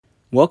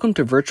Welcome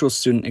to Virtual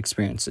Student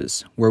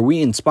Experiences, where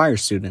we inspire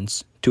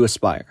students to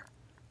aspire.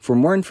 For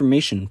more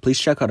information, please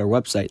check out our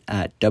website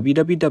at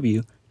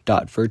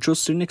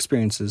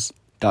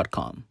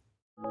www.virtualstudentexperiences.com.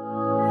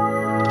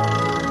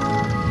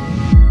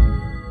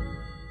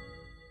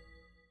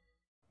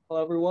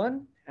 Hello,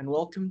 everyone, and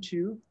welcome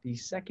to the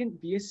second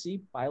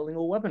VSC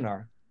bilingual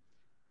webinar.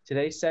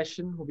 Today's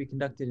session will be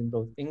conducted in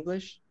both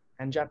English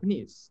and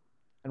Japanese,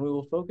 and we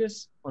will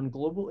focus on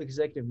global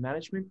executive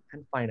management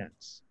and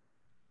finance.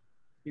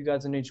 You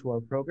guys are new to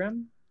our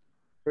program.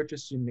 Virtual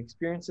Student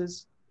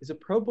Experiences is a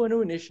pro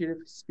bono initiative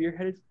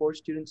spearheaded for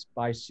students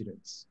by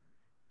students.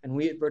 And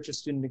we at Virtual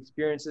Student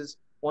Experiences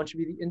want to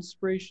be the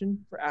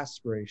inspiration for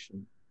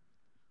aspiration.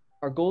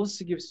 Our goal is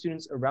to give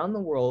students around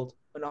the world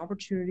an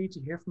opportunity to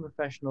hear from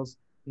professionals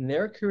in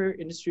their career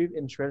industry of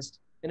interest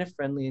in a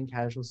friendly and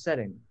casual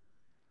setting.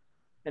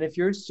 And if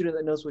you're a student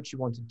that knows what you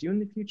want to do in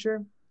the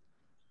future,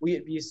 we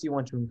at VSC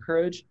want to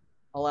encourage,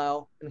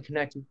 allow, and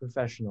connect with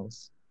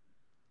professionals.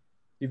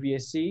 Through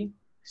VSC,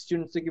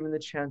 students are given the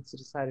chance to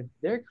decide if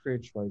their career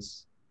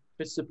choice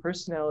fits the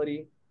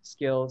personality,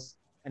 skills,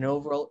 and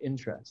overall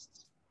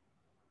interests.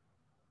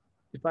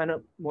 To find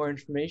out more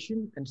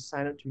information and to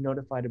sign up to be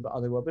notified about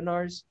other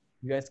webinars,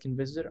 you guys can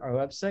visit our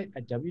website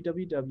at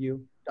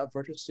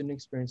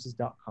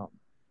www.virtualstudentexperiences.com.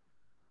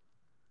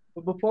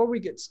 But before we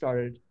get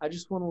started, I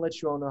just want to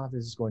let you all know how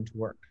this is going to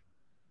work.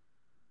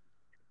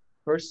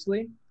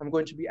 Firstly, I'm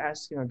going to be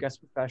asking our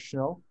guest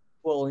professional,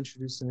 who I'll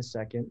introduce in a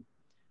second,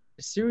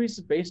 a series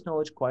of base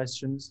knowledge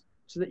questions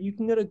so that you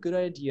can get a good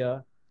idea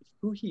of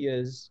who he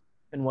is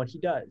and what he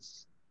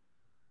does.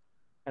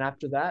 And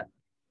after that,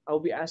 I will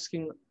be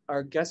asking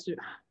our guest a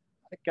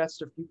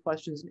few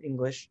questions in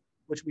English,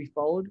 which will be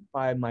followed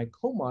by my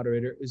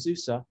co-moderator,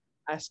 Azusa,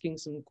 asking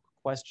some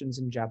questions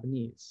in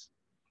Japanese.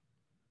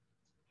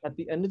 At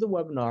the end of the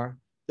webinar,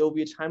 there will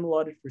be a time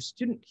allotted for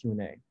student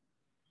Q&A.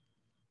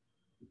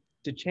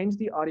 To change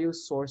the audio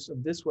source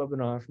of this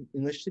webinar from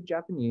English to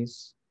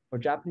Japanese or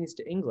Japanese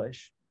to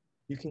English,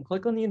 you can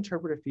click on the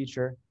interpreter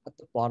feature at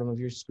the bottom of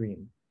your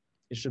screen.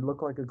 It should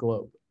look like a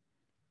globe.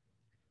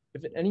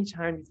 If at any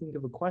time you think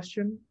of a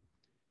question,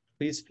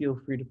 please feel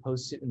free to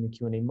post it in the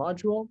Q&A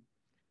module,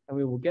 and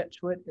we will get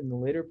to it in the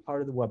later part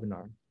of the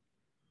webinar.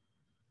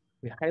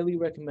 We highly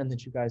recommend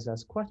that you guys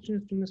ask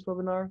questions during this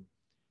webinar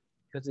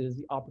because it is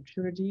the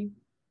opportunity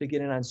to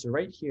get an answer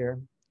right here,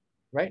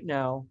 right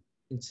now,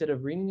 instead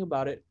of reading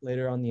about it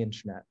later on the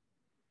internet.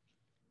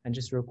 And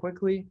just real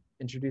quickly,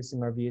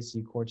 introducing our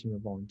VSC core team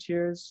of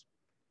volunteers.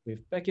 We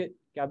have Beckett,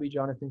 Gabby,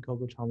 Jonathan,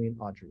 Coco, Tommy, and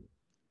Audrey.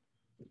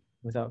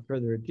 Without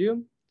further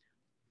ado,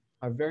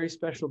 our very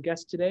special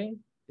guest today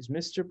is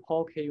Mr.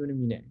 Paul K.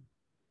 Unamine.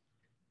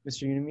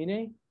 Mr.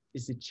 Unamine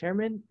is the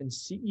chairman and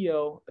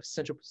CEO of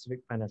Central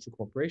Pacific Financial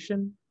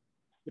Corporation,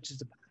 which is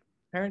the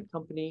parent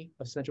company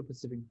of Central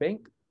Pacific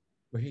Bank,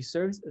 where he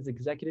serves as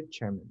executive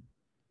chairman.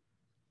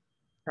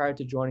 Prior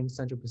to joining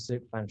Central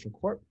Pacific Financial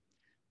Corp,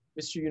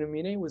 Mr.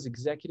 Unamine was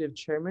executive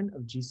chairman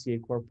of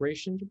GCA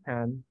Corporation,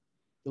 Japan,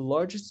 the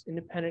largest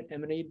independent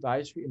M&A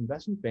advisory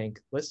investment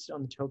bank listed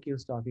on the Tokyo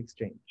Stock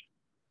Exchange.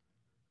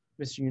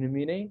 Mr.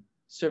 Unamine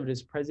served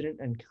as president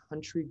and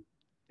country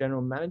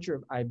general manager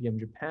of IBM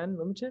Japan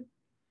Limited.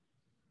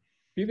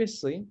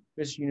 Previously,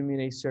 Mr.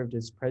 Unamine served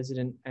as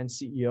president and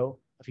CEO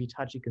of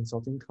Hitachi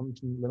Consulting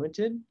Company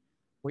Limited,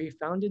 where he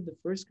founded the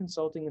first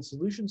consulting and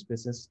solutions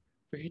business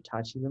for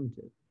Hitachi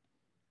Limited.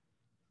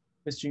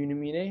 Mr.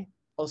 Unamine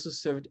also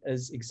served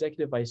as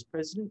executive vice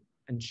president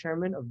and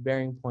chairman of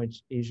Bearing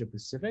Point Asia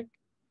Pacific,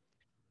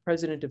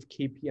 president of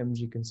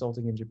KPMG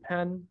Consulting in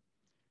Japan,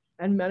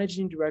 and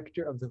managing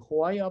director of the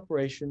Hawaii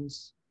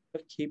operations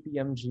of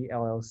KPMG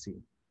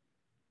LLC.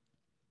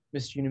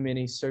 Mr.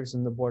 Unamine serves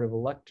on the board of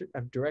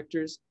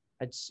directors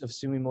of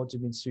Sumitomo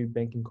Mitsui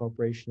Banking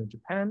Corporation of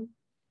Japan.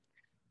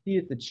 He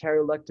is the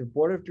chair-elect of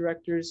board of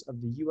directors of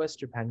the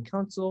U.S.-Japan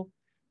Council,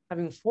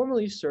 having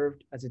formerly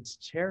served as its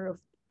chair of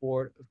the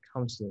board of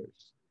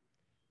counselors,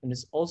 and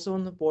is also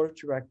on the board of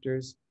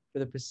directors for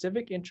the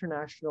Pacific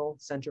International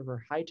Center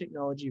for High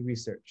Technology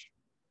Research.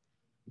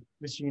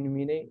 Mr.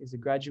 Unamine is a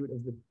graduate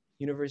of the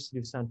University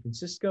of San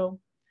Francisco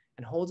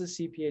and holds a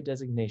CPA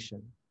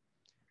designation.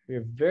 We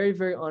are very,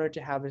 very honored to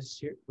have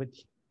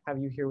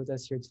you here with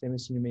us here today,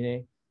 Mr.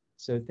 Unamine.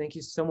 So thank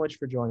you so much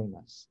for joining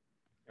us.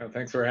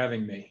 Thanks for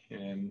having me.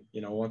 And,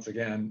 once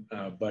again,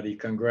 buddy,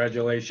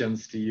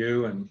 congratulations to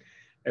you and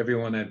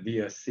everyone at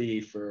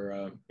VSC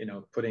for,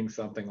 putting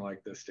something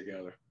like this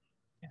together.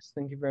 Yes,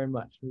 thank you very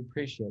much. We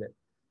appreciate it.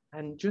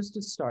 And just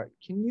to start,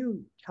 can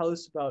you tell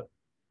us about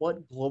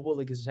what global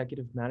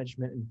executive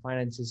management and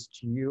finance is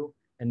to you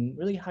and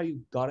really how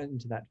you got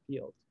into that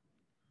field?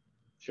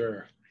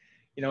 Sure.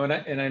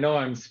 And I know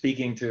I'm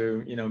speaking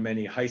to,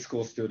 many high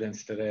school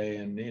students today,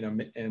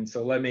 and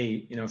so let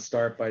me,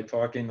 start by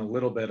talking a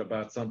little bit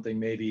about something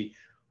maybe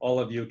all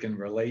of you can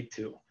relate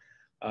to.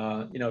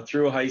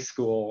 Through high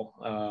school,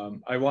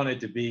 I wanted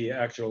to be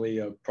actually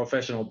a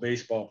professional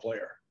baseball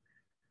player.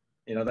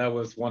 That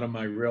was one of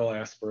my real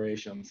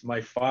aspirations.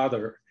 My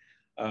father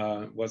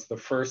was the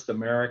first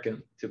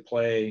American to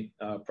play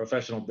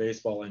professional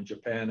baseball in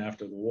Japan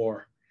after the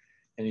war,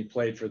 and he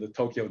played for the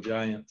Tokyo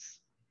Giants.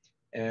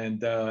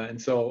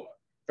 And so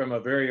from a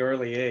very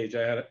early age,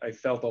 I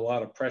felt a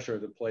lot of pressure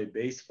to play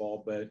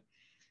baseball, but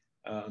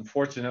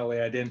unfortunately,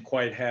 I didn't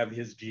quite have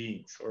his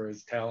genes or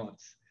his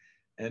talents.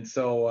 And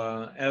so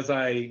as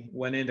I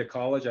went into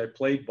college, I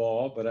played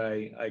ball, but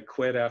I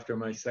quit after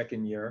my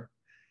second year.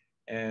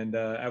 And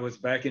I was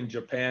back in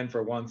Japan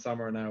for one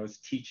summer, and I was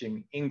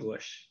teaching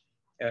English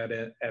at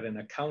an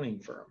accounting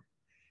firm.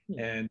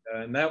 And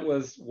that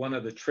was one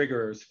of the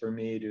triggers for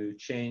me to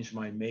change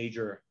my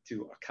major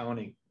to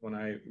accounting when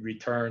I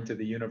returned to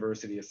the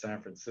University of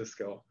San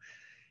Francisco.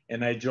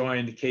 And I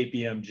joined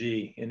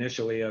KPMG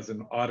initially as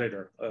an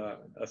auditor,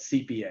 a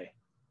CPA.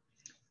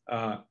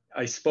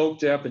 I spoke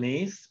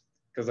Japanese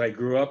because I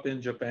grew up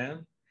in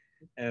Japan.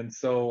 And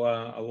so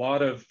a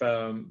lot of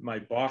my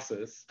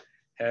bosses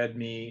had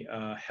me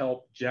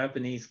help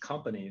Japanese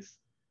companies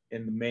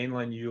in the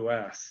mainland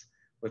US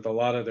with a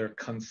lot of their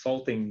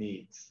consulting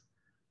needs.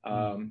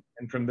 And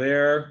from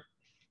there,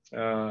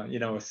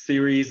 a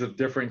series of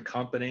different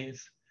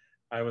companies.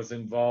 I was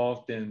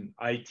involved in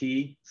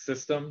IT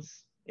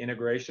systems,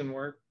 integration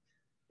work,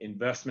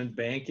 investment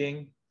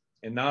banking,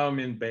 and now I'm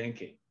in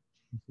banking.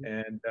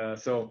 And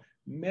so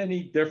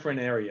many different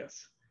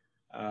areas.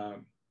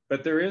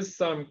 But there is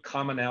some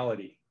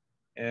commonality.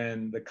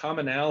 And the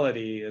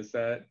commonality is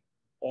that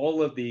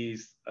all of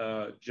these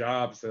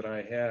jobs that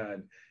I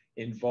had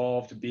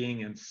involved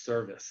being in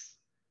service.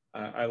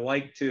 I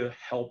like to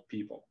help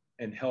people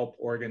and help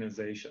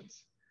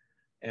organizations.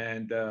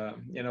 And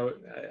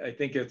I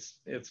think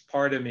it's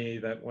part of me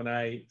that when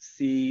I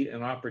see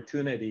an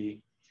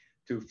opportunity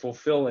to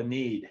fulfill a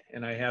need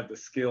and I have the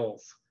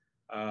skills,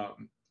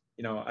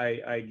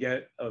 I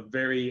get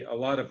a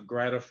lot of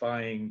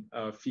gratifying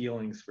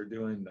feelings for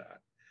doing that.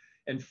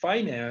 And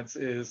finance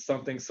is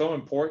something so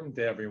important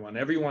to everyone.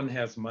 Everyone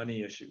has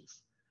money issues,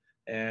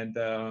 and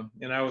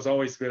I was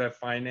always good at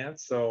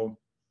finance, so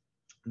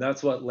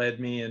that's what led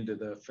me into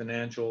the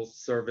financial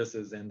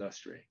services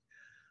industry.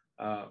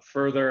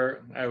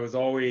 Further, I was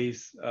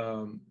always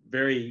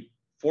very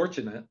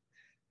fortunate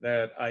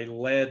that I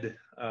led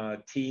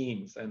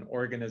teams and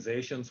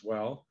organizations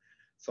well.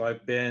 So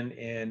I've been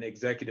in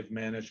executive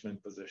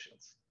management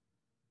positions.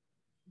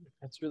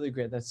 That's really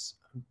great. That's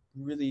a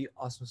really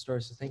awesome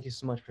story. So thank you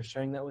so much for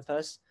sharing that with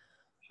us.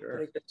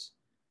 Sure.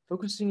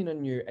 Focusing in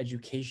on your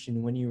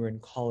education when you were in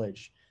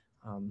college,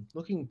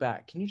 looking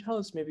back, can you tell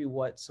us maybe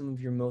what some of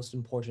your most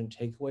important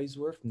takeaways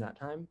were from that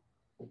time?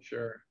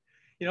 Sure.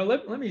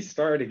 Let me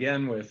start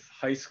again with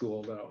high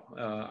school, though.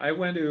 I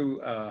went to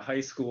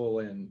high school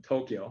in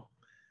Tokyo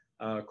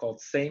called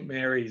St.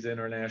 Mary's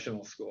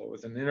International School. It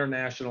was an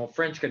international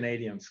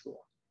French-Canadian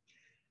school.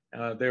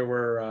 There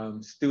were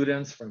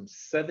students from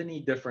 70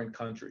 different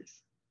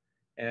countries.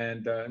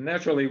 And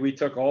naturally, we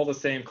took all the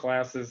same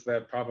classes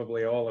that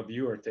probably all of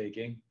you are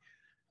taking.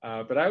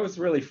 But I was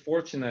really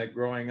fortunate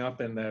growing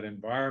up in that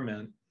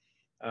environment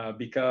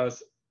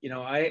because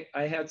I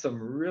had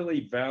some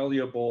really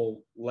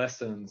valuable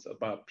lessons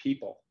about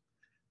people,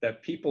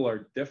 that people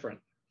are different.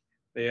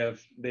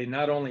 They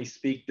not only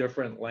speak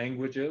different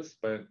languages,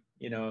 but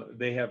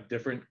they have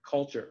different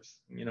cultures,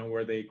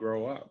 where they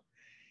grow up.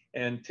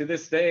 And to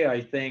this day,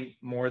 I think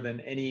more than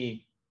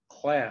any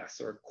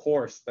class or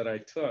course that I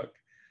took,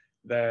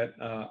 that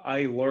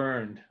I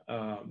learned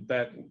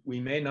that we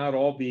may not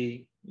all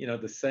be,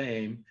 the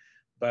same,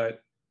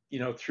 but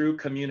through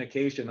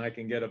communication, I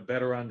can get a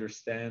better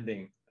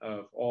understanding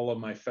of all of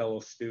my fellow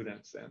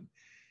students.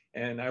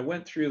 And I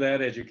went through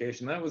that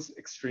education. That was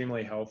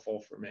extremely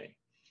helpful for me.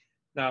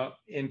 Now,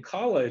 in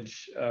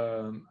college,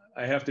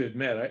 I have to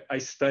admit, I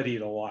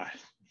studied a lot,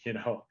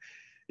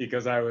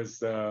 because I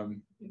was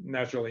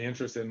naturally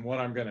interested in what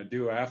I'm going to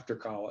do after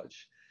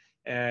college.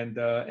 And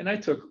I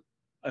took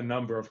a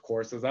number of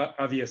courses,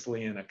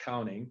 obviously in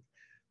accounting.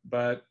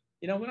 But,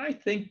 when I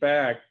think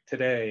back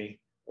today,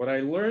 what I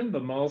learned the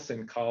most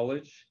in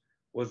college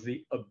was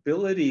the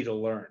ability to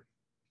learn.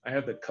 I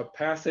had the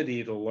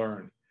capacity to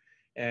learn.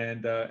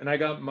 And I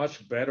got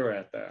much better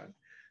at that.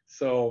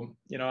 So,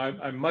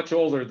 I'm much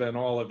older than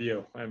all of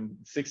you. I'm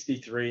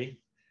 63.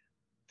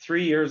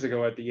 3 years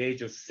ago, at the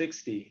age of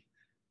 60,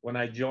 when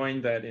I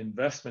joined that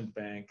investment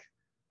bank,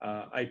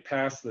 I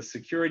passed the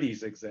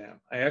securities exam.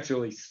 I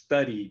actually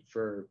studied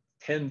for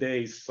 10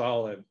 days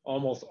solid,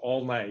 almost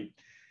all night.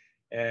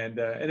 And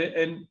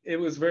it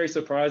was very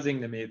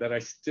surprising to me that I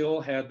still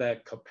had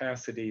that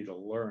capacity to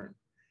learn.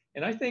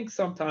 And I think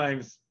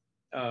sometimes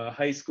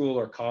high school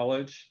or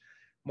college,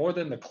 more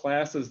than the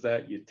classes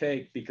that you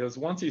take, because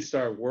once you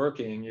start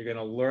working, you're going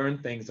to learn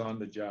things on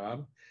the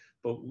job.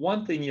 But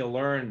one thing you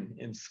learn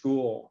in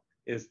school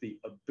is the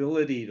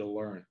ability to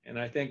learn. And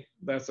I think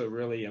that's a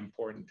really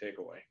important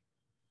takeaway.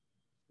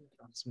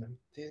 Awesome.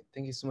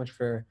 Thank you so much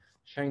for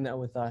sharing that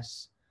with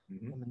us.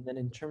 Mm-hmm. And then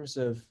in terms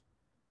of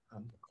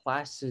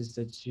classes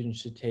that students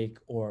should take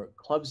or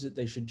clubs that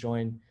they should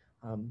join,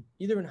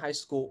 either in high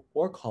school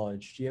or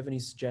college, do you have any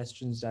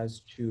suggestions as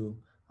to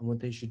what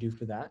they should do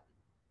for that?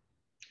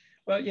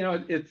 But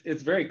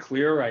it's very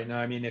clear right now.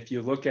 I mean, if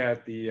you look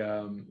at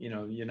the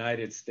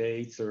United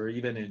States or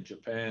even in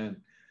Japan,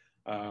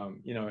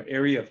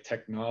 area of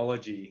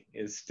technology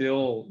is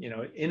still,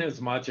 in as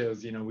much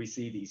as we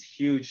see these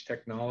huge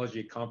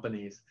technology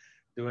companies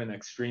doing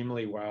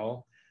extremely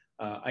well.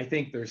 I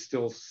think there's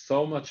still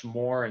so much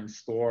more in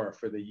store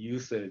for the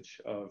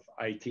usage of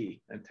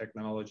IT and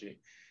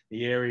technology.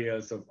 The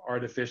areas of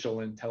artificial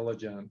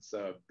intelligence,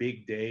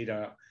 big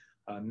data,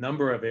 a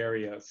number of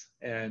areas,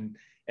 and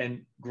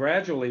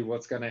gradually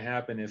what's going to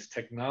happen is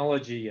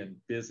technology and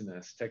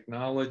business,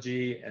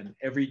 technology and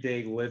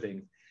everyday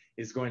living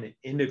is going to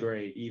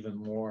integrate even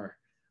more.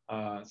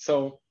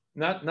 So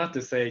not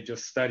to say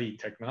just study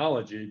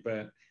technology,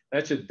 but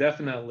that should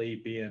definitely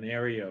be an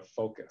area of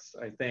focus.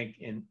 I think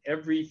in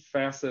every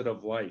facet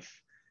of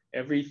life,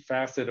 every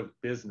facet of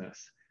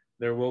business,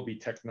 there will be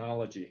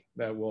technology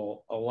that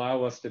will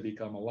allow us to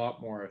become a lot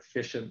more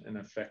efficient and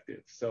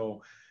effective.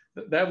 So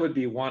that would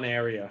be one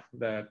area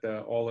that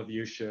all of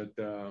you should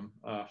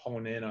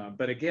hone in on.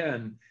 But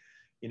again,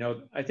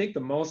 I think the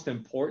most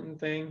important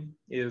thing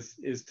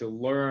is to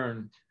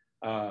learn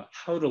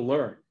how to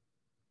learn,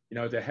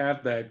 to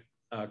have that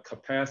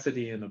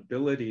capacity and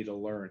ability to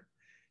learn.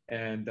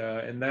 And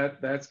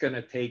that's going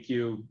to take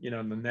you,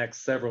 in the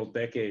next several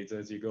decades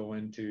as you go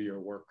into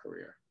your work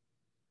career.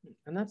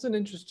 And that's an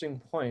interesting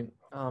point.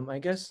 I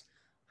guess,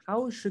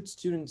 how should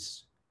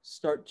students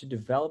start to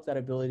develop that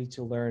ability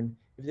to learn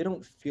if they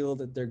don't feel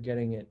that they're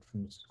getting it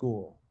from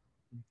school?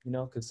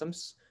 Because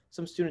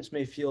some students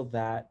may feel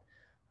that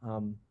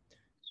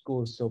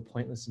school is so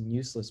pointless and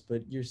useless,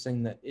 but you're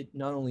saying that it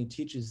not only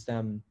teaches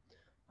them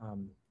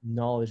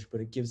knowledge, but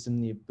it gives them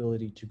the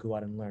ability to go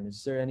out and learn.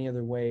 Is there any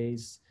other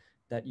ways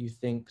that you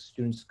think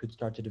students could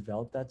start to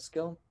develop that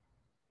skill?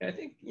 I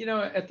think,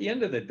 at the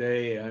end of the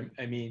day,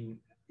 I mean,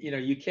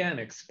 you can't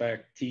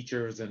expect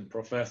teachers and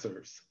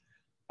professors,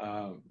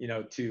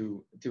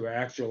 to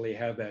actually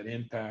have that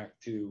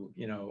impact to,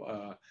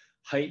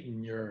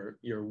 heighten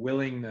your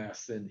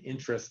willingness and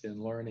interest in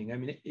learning. I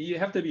mean, you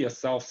have to be a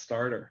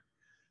self-starter.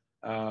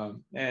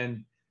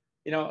 And,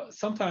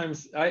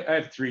 sometimes I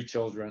have 3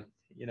 children,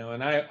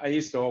 and I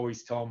used to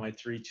always tell my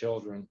 3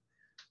 children,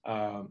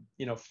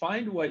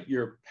 find what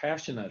you're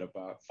passionate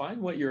about,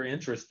 find what you're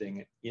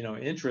interested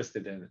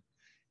in,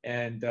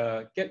 and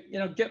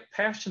get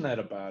passionate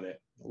about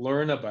it,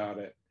 learn about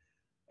it.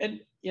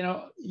 And,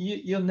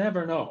 you'll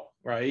never know,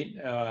 right,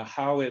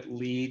 how it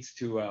leads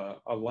to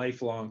a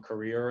lifelong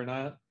career or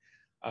not.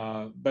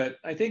 But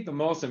I think the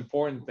most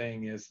important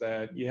thing is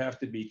that you have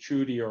to be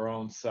true to your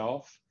own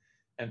self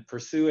and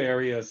pursue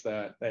areas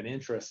that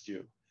interest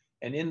you.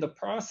 And in the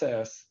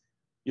process,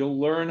 you'll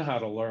learn how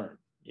to learn.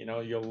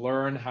 You'll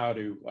learn how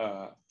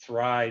to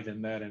thrive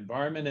in that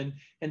environment,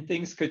 and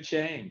things could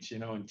change,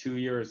 in 2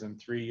 years and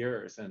 3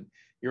 years. And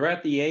you're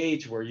at the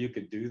age where you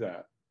could do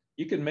that.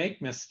 You can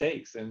make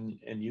mistakes and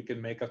you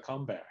can make a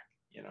comeback.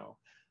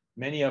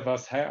 Many of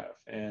us have,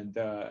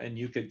 and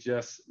you could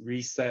just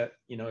reset,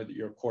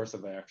 your course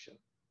of action.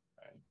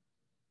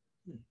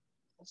 Right?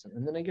 Awesome.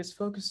 And then I guess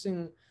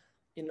focusing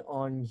in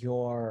on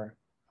your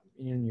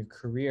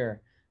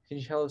career, can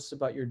you tell us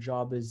about your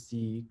job as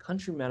the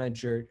country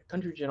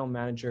general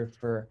manager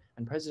for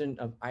and president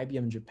of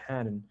IBM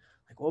Japan, and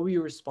what were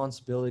your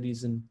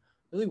responsibilities, and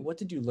really what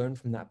did you learn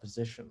from that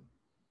position?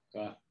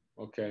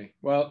 Okay.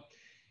 Well,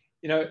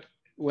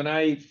 when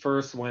I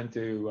first went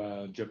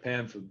to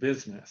Japan for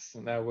business,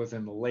 and that was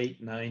in the late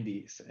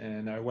 90s,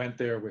 and I went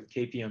there with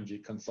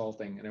KPMG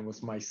Consulting, and it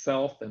was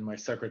myself and my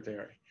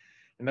secretary.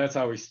 And that's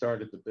how we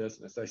started the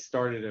business. I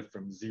started it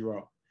from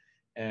zero.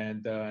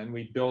 And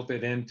we built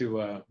it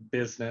into a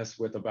business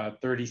with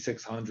about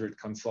 3,600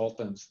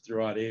 consultants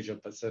throughout Asia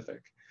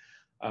Pacific.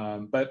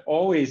 But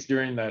always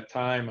during that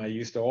time, I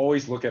used to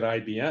always look at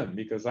IBM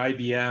because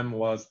IBM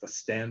was the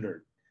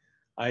standard.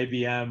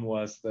 IBM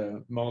was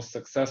the most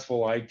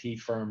successful IT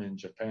firm in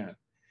Japan.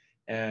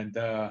 And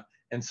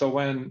so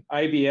when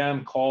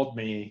IBM called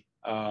me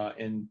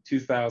in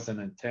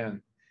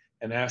 2010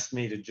 and asked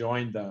me to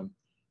join them,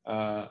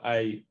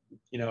 I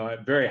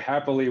very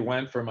happily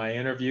went for my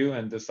interview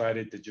and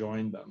decided to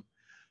join them.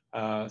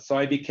 So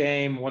I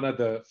became one of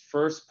the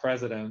first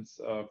presidents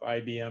of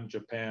IBM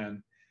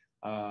Japan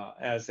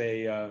as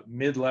a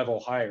mid-level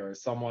hire,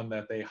 someone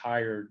that they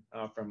hired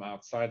from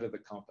outside of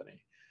the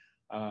company.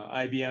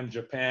 IBM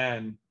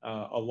Japan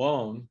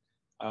alone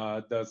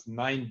does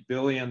 $9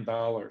 billion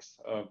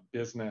of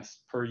business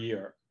per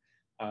year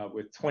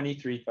with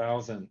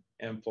 23,000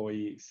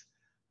 employees.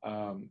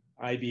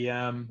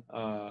 IBM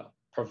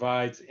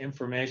provides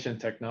information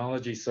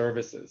technology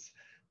services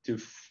to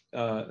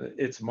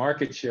its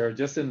market share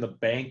just in the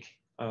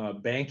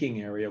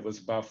banking area was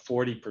about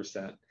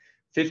 40%,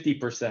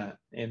 50%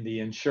 in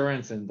the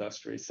insurance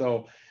industry.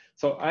 So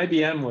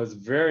IBM was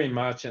very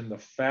much in the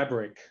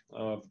fabric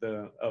of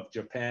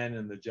Japan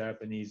and the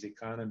Japanese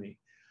economy.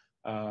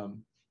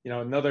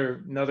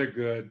 Another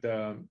good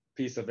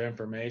piece of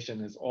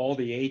information is all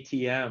the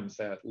ATMs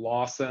at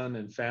Lawson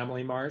and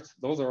Family Mart.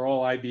 Those are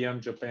all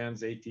IBM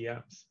Japan's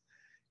ATMs.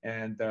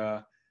 And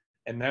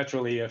And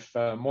naturally, if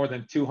more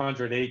than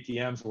 200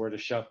 ATMs were to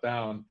shut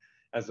down,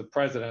 as the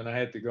president, I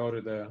had to go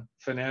to the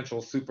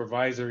Financial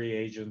Supervisory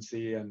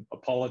Agency and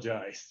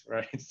apologize,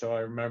 right? So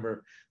I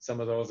remember some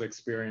of those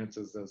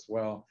experiences as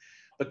well.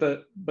 But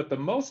the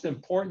most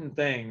important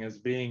thing as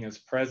being as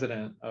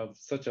president of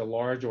such a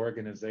large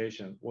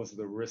organization was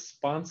the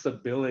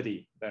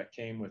responsibility that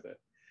came with it.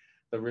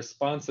 The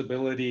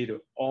responsibility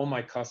to all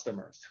my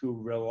customers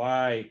who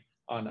rely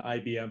on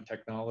IBM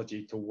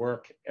technology to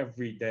work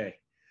every day.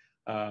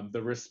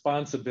 The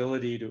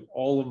responsibility to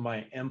all of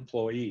my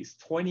employees,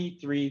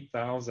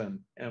 23,000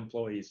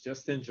 employees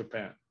just in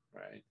Japan,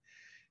 right?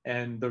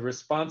 And the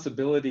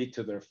responsibility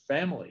to their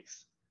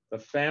families, the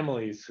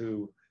families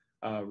who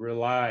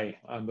rely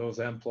on those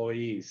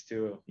employees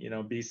to,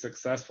 be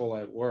successful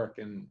at work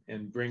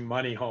and bring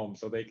money home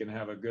so they can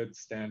have a good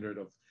standard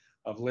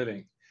of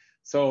living.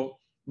 So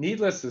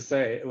needless to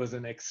say, it was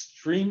an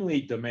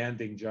extremely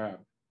demanding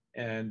job.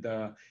 And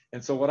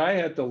so what I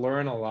had to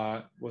learn a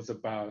lot was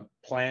about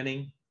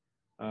planning,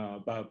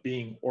 about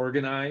being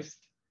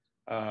organized,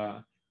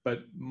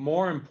 but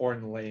more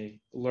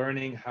importantly,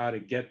 learning how to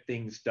get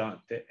things done,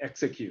 to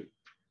execute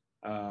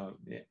on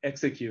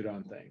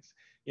things.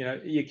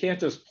 You can't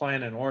just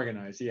plan and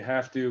organize. You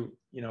have to,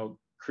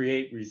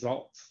 create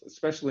results,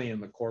 especially in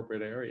the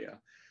corporate area.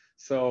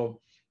 So,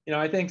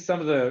 I think some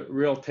of the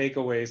real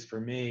takeaways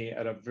for me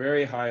at a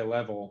very high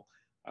level,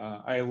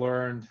 I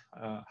learned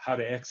how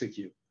to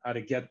execute, how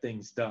to get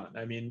things done.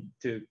 I mean,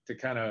 to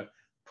kind of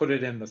put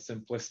it in the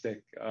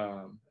simplistic,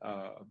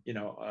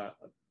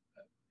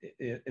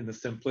 in the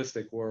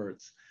simplistic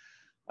words.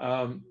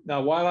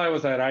 Now, while I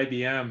was at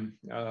IBM,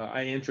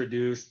 I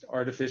introduced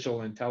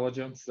artificial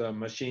intelligence,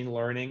 machine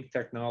learning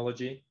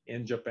technology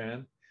in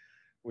Japan.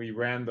 We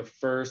ran the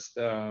first,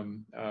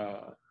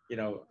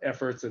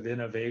 efforts of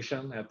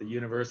innovation at the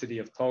University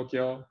of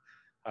Tokyo,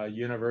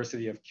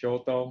 University of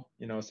Kyoto,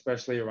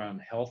 especially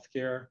around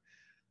healthcare.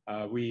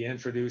 We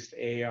introduced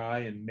AI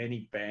in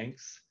many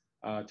banks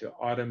to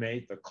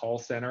automate the call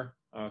center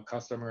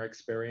customer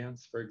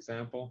experience, for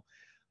example.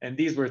 And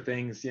these were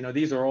things,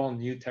 these are all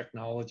new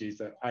technologies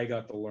that I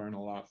got to learn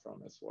a lot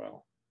from as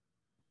well.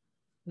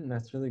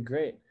 That's really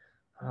great.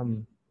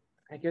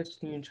 I guess,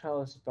 can you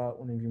tell us about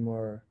one of your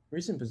more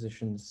recent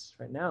positions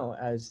right now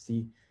as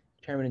the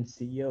Chairman and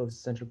CEO of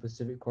Central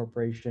Pacific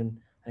Corporation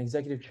and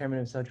Executive Chairman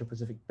of Central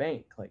Pacific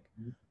Bank? Like,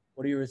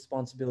 what are your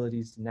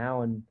responsibilities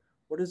now, and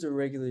what does a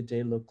regular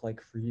day look like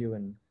for you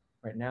and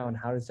right now, and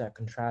how does that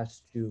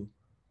contrast to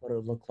what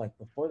it looked like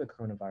before the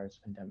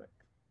coronavirus pandemic?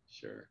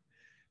 Sure.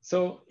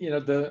 So,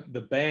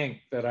 the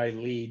bank that I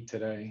lead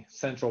today,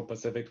 Central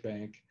Pacific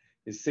Bank,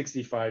 is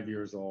 65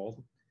 years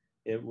old.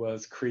 It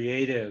was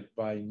created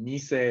by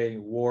Nisei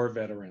war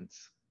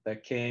veterans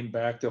that came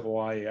back to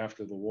Hawaii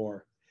after the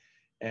war.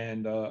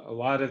 And a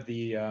lot of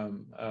the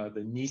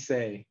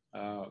Nisei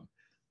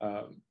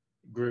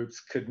groups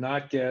could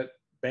not get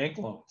bank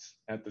loans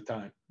at the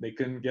time. They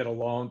couldn't get a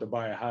loan to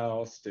buy a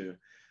house, to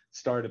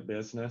start a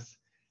business.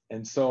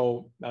 And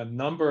so a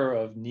number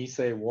of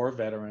Nisei war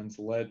veterans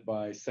led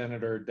by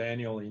Senator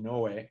Daniel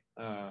Inouye,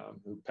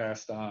 who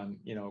passed on,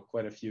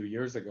 quite a few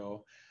years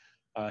ago,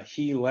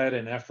 he led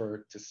an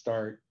effort to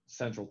start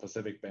Central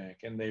Pacific Bank,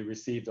 and they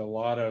received a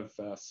lot of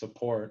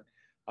support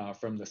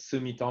from the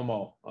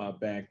Sumitomo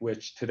Bank,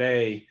 which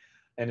today,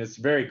 and it's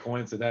very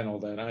coincidental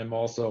that I'm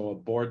also a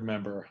board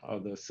member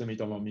of the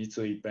Sumitomo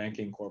Mitsui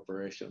Banking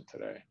Corporation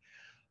today.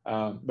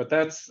 But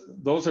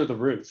those are the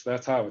roots.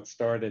 That's how it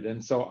started.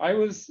 And so I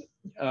was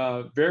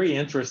very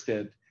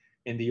interested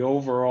in the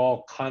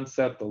overall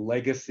concept, the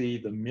legacy,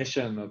 the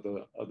mission of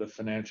the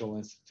financial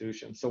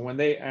institution. So when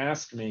they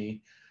asked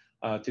me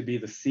to be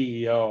the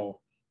CEO,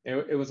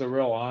 it was a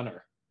real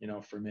honor,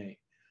 for me.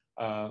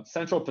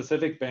 Central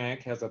Pacific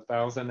Bank has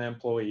 1,000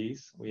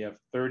 employees. We have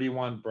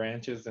 31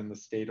 branches in the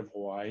state of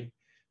Hawaii.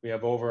 We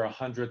have over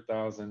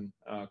 100,000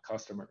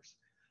 customers.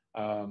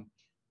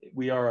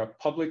 We are a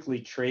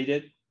publicly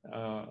traded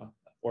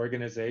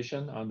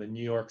organization on the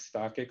New York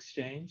Stock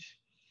Exchange.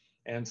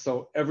 And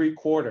so every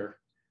quarter,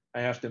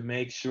 I have to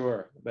make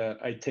sure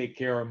that I take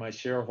care of my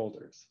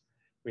shareholders.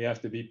 We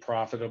have to be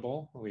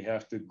profitable. We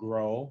have to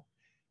grow.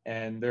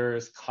 And there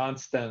is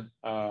constant,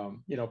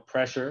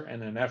 pressure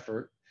and an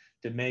effort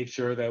to make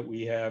sure that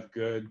we have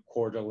good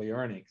quarterly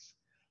earnings.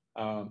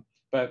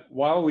 But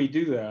while we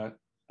do that,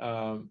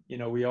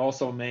 we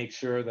also make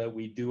sure that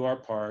we do our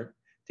part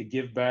to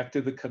give back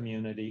to the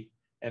community,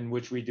 and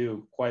which we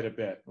do quite a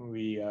bit.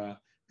 We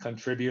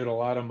contribute a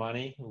lot of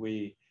money.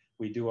 We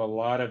do a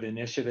lot of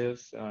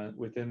initiatives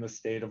within the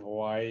state of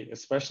Hawaii,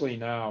 especially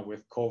now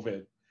with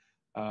COVID,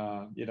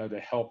 to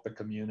help the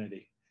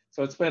community.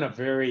 So it's been a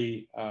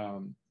very,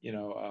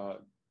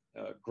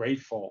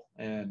 grateful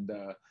and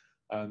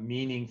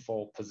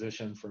meaningful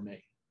position for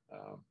me.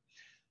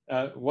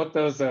 What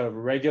does a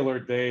regular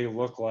day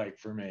look like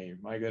for me?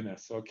 My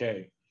goodness.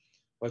 Okay,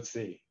 let's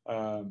see.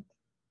 I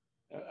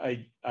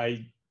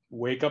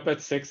wake up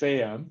at 6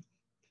 a.m.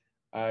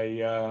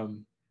 I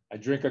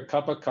drink a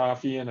cup of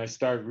coffee and I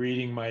start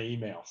reading my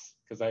emails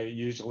because I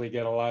usually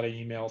get a lot of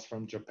emails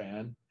from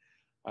Japan.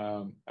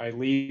 I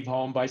leave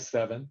home by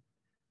 7,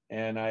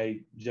 and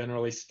I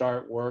generally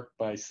start work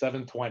by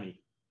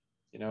 7:20.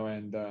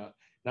 And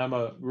I'm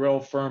a real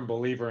firm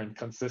believer in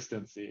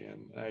consistency,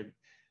 and I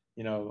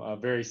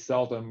very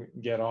seldom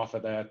get off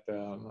of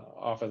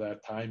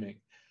that timing.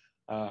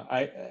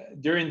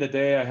 During the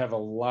day, I have a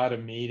lot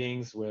of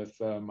meetings with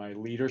my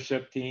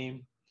leadership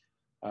team.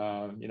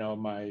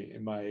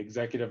 My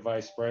executive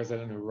vice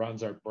president who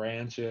runs our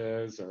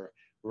branches or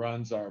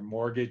runs our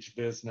mortgage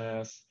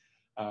business.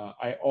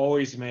 I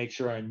always make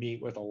sure I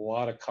meet with a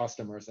lot of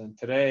customers. And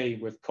today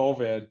with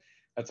COVID,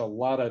 that's a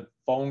lot of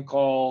phone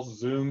calls,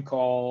 Zoom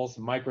calls,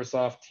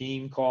 Microsoft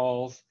Team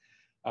calls.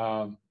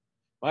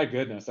 My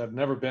goodness, I've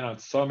never been on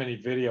so many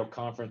video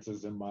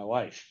conferences in my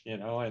life,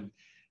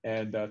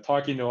 and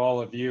talking to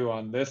all of you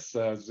on this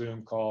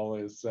Zoom call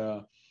is,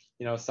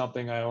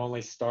 something I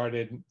only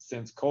started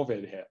since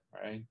COVID hit,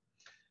 right?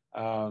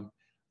 Up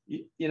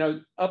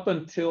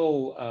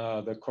until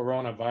the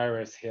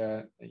coronavirus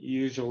hit,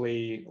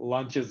 usually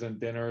lunches and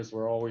dinners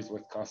were always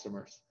with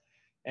customers.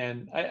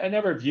 And I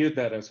never viewed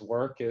that as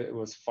work. It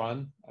was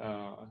fun.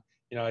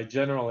 I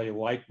generally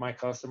like my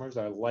customers.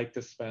 I like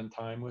to spend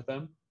time with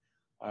them.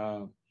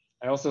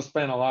 I also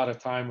spend a lot of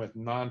time with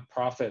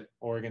nonprofit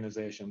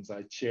organizations.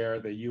 I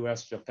chair the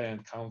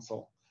U.S.-Japan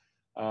Council.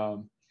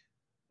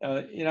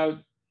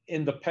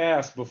 In the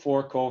past,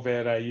 before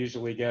COVID, I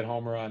usually get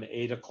home around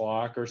 8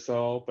 o'clock or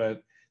so,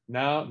 but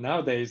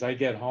nowadays I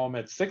get home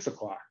at 6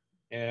 o'clock,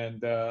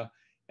 and I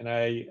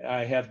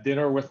have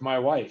dinner with my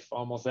wife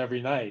almost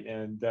every night,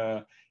 and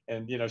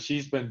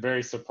she's been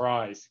very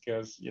surprised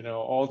because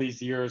all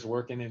these years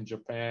working in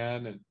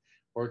Japan and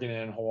working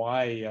in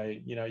Hawaii,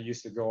 I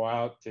used to go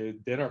out to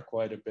dinner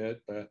quite a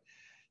bit, but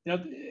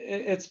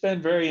it's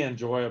been very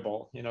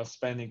enjoyable,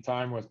 spending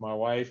time with my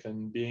wife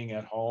and being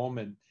at home,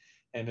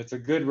 and it's a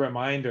good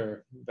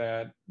reminder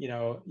that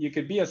you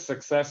could be a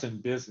success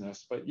in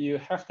business, but you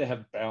have to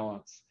have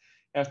balance.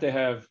 You have to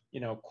have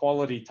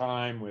quality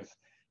time with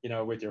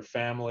your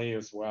family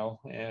as well,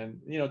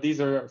 and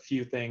these are a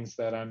few things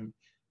that I'm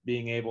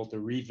being able to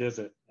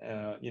revisit,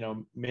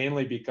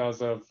 mainly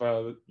because of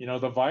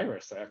the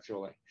virus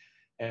actually.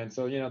 And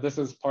so, this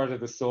is part of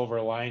the silver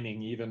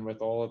lining, even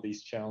with all of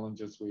these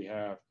challenges we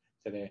have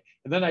today.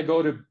 And then I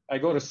go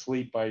to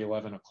sleep by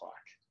 11 o'clock.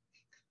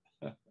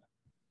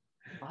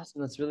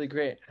 Awesome. That's really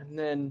great. And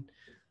then,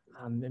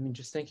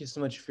 just thank you so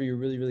much for your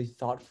really, really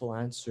thoughtful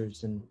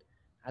answers. And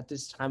at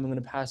this time, I'm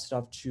going to pass it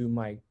off to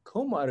my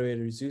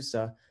co-moderator,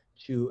 Zusa,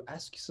 to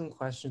ask you some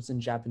questions in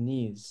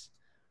Japanese.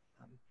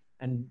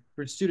 And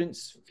for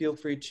students, feel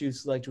free to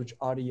select which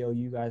audio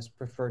you guys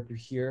prefer to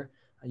hear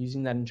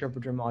using that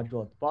interpreter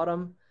module at the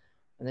bottom.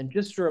 And then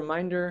just a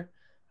reminder,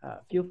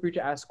 feel free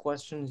to ask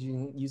questions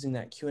using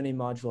that Q&A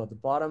module at the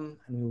bottom,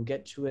 and we will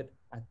get to it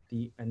at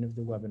the end of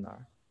the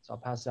webinar. So I'll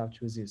pass it out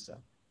to Azusa.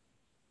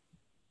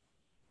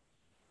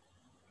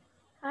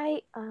 は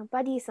い、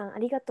バディさんあ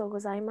りがとうご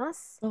ざいま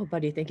す。Oh,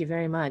 buddy, thank you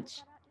very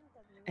much.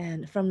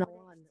 And from now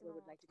on, we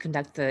would like to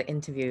conduct the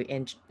interview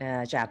in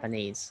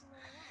Japanese.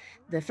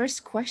 The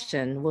first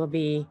question will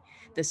be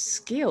the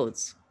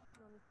skills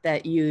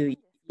that you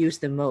use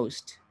the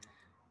most.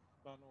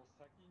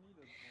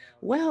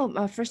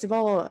 Well, first of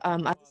all,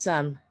 let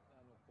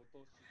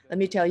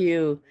me tell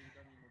you,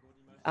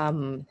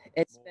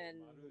 it's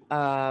been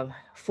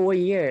 4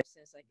 years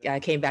since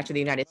I came back to the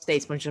United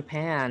States from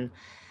Japan.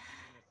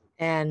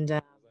 And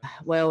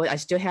well, I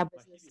still have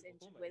business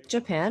with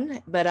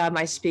Japan, but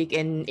I speak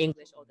in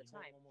English all the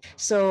time.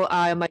 So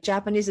my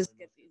Japanese is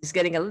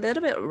getting a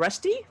little bit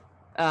rusty,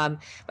 but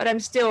I'm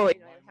still I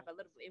have a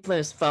little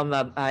influence from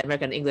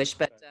American English.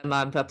 But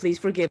please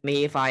forgive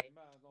me if I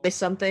miss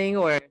something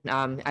or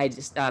I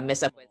just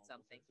mess up with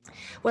something.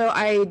 Well,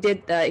 I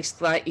did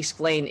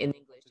explain in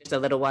English just a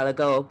little while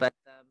ago, but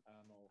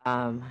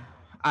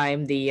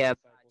I'm the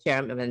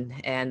chairman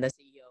and the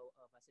CEO of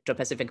Central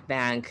Pacific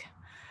Bank,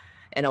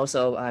 and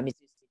also Mitsui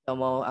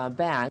Sumitomo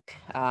Bank.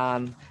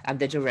 I'm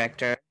the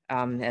director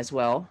as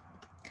well.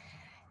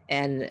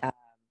 And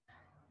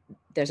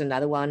there's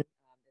another one,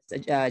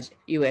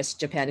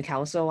 U.S.-Japan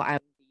Council. I'm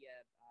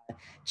the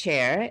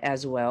chair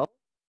as well.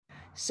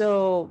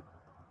 So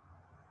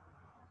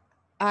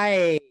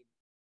I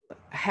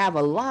have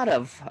a lot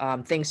of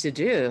things to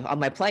do on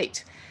my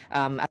plate.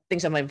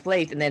 Things on my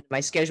plate, and then my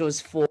schedule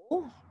is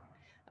full.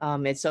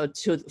 It's so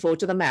full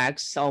to the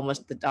max,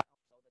 almost the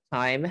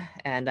time,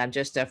 and I'm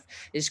just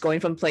going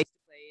from place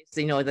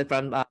to place,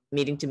 from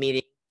meeting to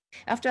meeting.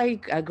 After I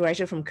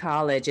graduated from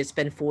college, it's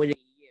been 40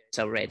 years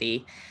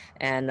already,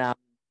 and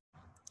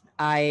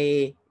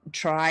I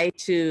try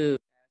to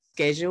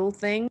schedule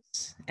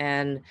things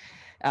and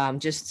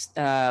just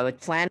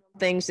plan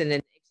things and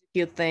then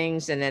execute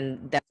things, and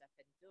then that's what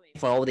I've been doing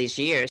for all these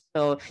years.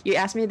 So you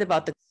asked me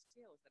about the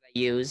skills that I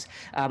use.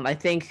 I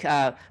think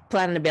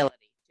planability,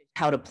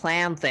 how to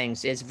plan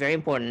things, is very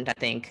important. I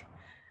think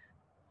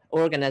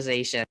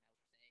organization,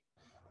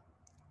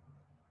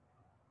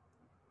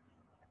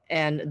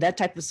 and that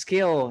type of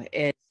skill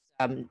is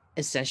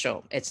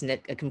essential. It's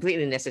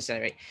completely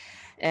necessary.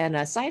 And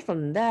aside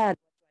from that,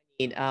 I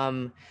need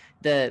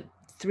the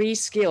three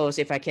skills,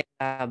 if I can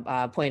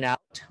point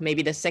out.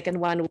 Maybe the second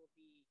one will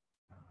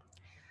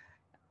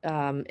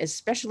be,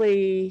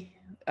 especially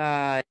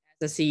as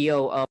the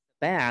CEO of the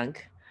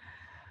bank,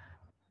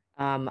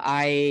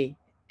 I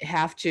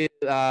have to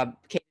cater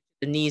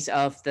to the needs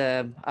of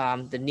the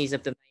employees,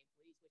 which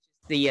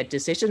is the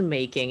decision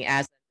making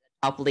as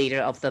the top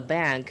leader of the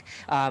bank,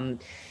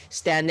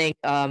 standing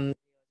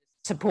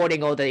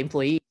supporting all the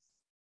employees.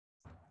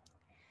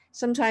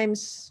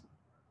 Sometimes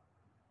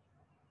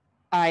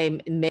I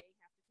may have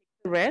to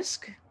take the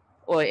risk,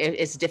 or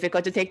it's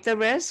difficult to take the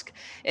risk.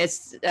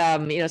 It's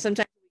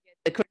sometimes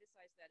we get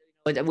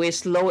criticized that we're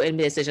slow in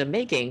decision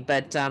making,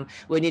 but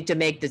we need to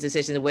make the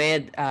decision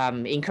with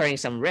incurring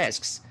some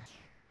risks.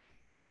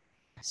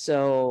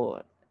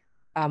 So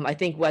I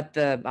think what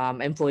the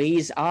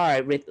employees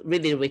are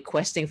really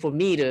requesting for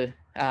me to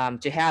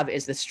have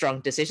is the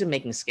strong decision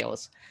making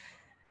skills.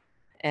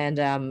 And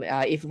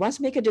if once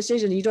make a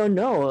decision, you don't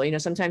know.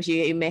 Sometimes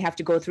you may have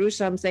to go through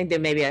something. They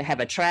maybe have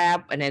a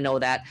trap, and then all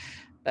that.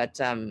 But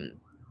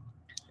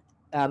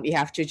you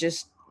have to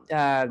just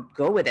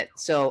go with it.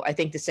 So I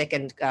think the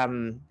second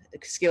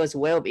skill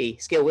will be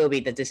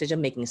the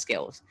decision making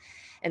skills.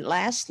 And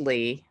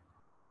lastly,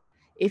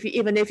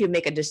 even if you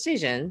make a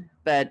decision,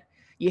 but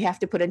you have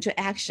to put into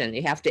action,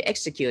 you have to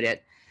execute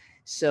it.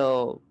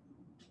 So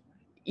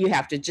you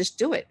have to just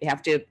do it. You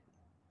have to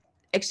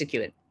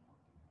execute it.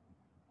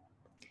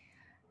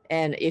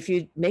 And if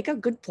you make a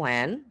good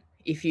plan,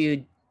 if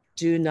you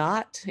do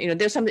not,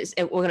 there's some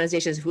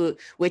organizations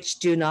which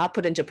do not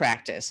put into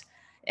practice.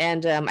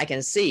 And I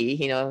can see,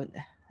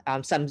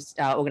 some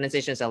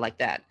organizations are like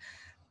that.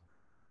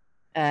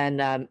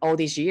 And all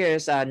these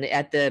years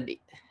at the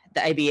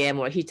IBM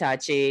or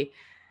Hitachi,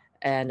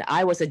 and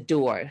I was a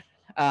doer.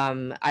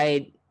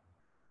 I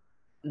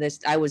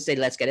would say,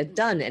 let's get it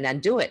done, and then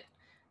do it.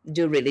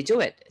 Really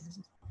do it.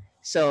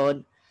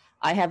 So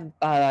I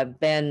have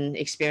been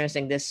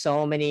experiencing this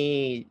so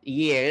many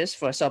years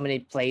for so many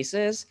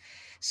places.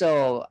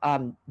 So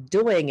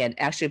doing it,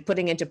 actually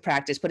putting into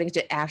practice, putting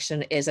into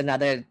action is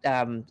another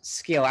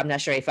skill. I'm not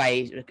sure if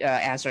I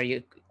answer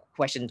your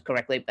question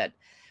correctly, but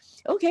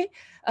okay.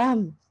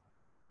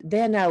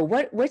 Then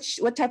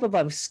what type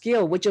of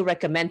skill would you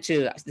recommend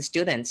to the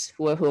students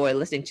who are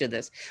listening to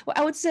this? Well,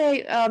 I would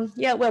say,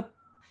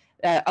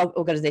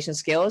 organization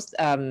skills,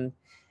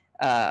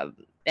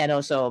 and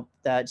also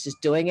just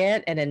doing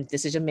it, and then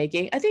decision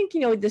making. I think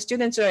the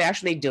students are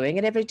actually doing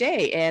it every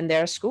day in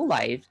their school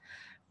life.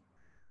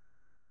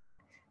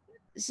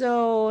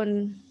 So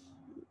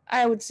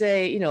I would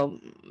say,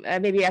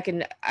 maybe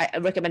I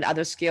recommend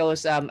other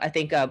skills. I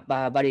think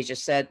Buddy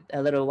just said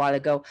a little while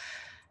ago,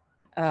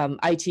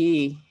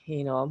 IT,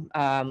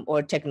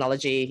 or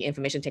technology,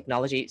 information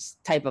technology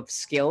type of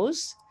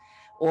skills,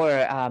 or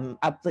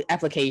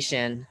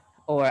application,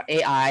 or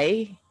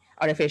AI,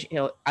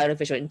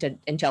 artificial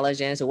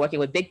intelligence, or working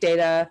with big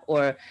data,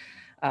 or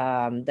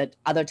that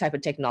other type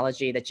of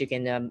technology that you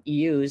can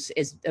use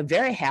is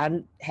very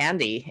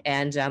handy.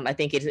 And I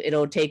think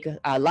it'll take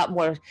a lot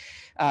more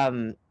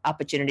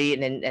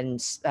opportunity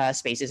and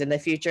spaces in the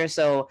future.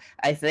 So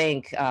I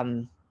think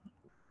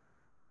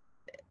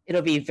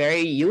it'll be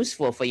very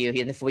useful for you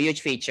in the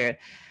huge future.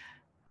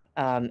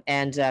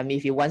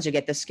 If you once you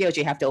get the skills,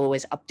 you have to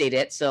always update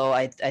it. So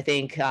I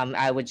think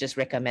I would just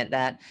recommend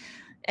that.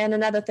 And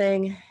another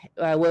thing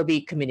will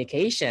be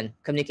communication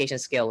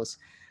skills,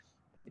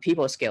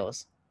 people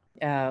skills.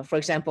 For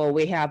example,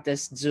 we have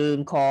this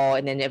Zoom call,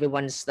 and then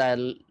everyone's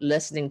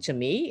listening to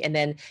me, and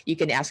then you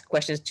can ask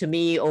questions to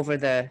me over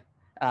the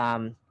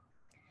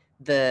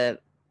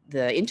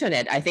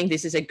internet. I think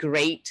this is a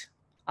great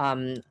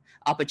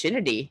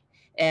opportunity,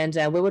 and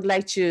we would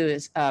like to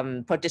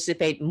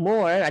participate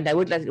more. And I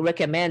would like to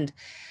recommend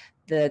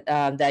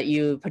that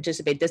you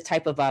participate this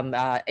type of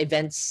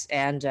events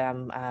and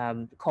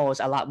calls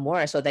a lot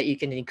more, so that you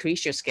can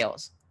increase your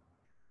skills.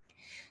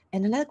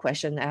 And another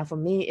question for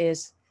me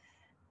is,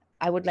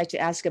 I would like to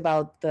ask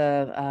about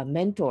the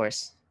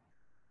mentors.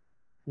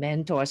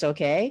 Mentors,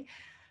 okay?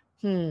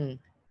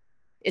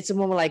 It's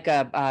more like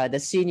the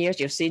seniors,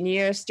 your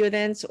senior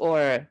students,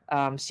 or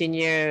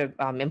senior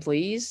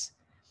employees.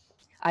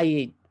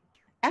 I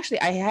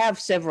have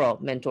several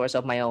mentors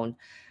of my own,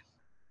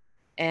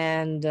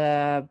 and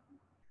a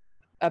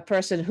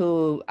person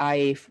who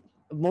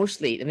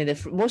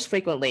most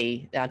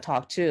frequently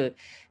talk to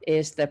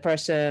is the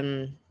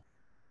person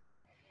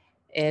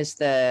is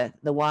the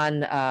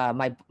one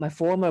my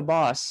former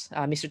boss,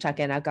 Mr.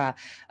 Takenaka,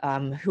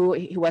 who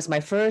was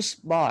my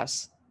first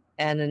boss,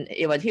 and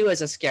he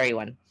was a scary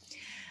one.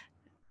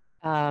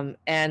 I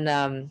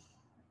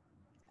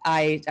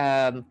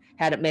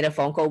had made a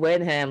phone call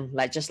with him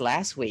like just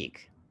last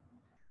week.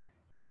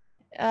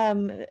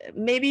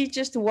 Maybe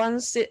just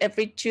once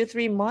every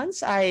 2-3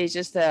 months, I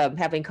just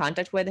have in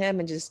contact with him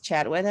and just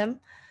chat with him.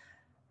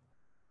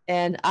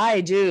 And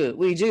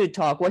we do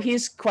talk. Well,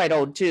 he's quite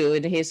old too,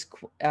 and he's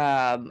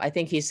I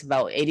think he's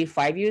about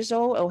 85 years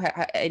old or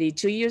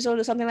 82 years old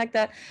or something like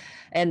that.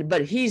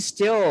 But he's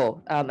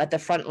still at the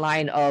front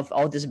line of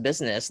all this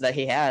business that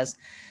he has.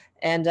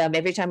 And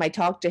every time I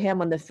talk to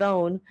him on the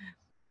phone,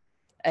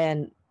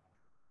 and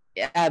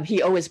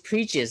he always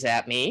preaches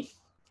at me.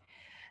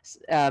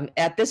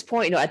 At this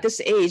point, at this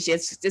age,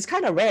 it's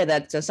kind of rare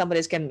that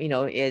somebody can,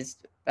 is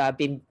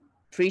been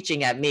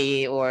preaching at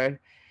me, or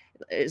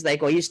it's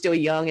like, oh, you're still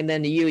young, and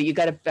then you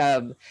got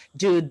to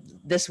do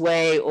this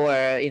way,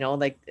 or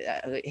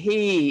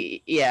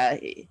he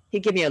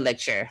give me a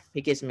lecture.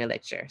 He gives me a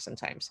lecture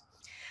sometimes.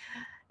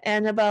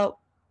 And about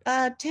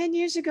 10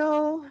 years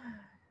ago,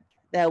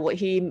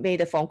 he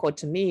made a phone call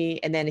to me,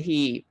 and then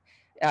he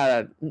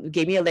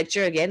gave me a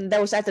lecture again.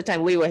 That was at the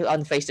time we were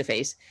on face to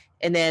face,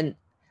 and then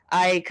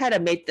I kind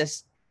of made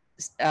this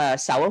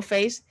sour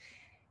face,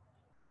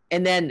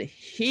 and then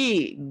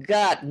he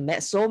got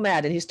so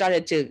mad, and he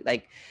started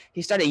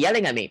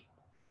yelling at me,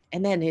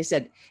 and then he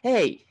said,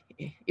 "Hey,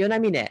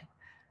 Yonamine,"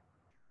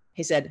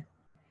 he said,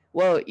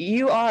 "Well,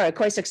 you are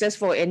quite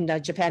successful in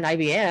Japan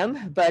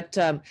IBM, but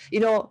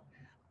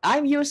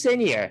I'm your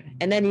senior,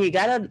 and then you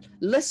gotta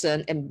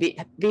listen and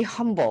be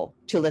humble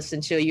to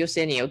listen to your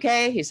senior,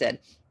 okay?" He said.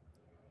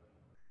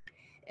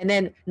 And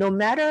then no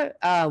matter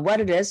what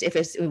it is,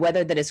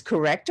 whether that is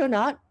correct or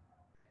not,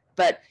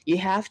 but you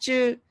have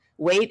to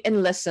wait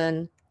and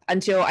listen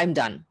until I'm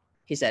done,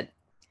 he said.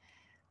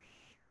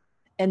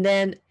 And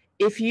then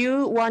if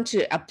you want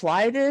to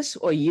apply this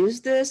or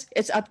use this,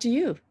 it's up to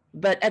you.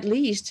 But at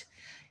least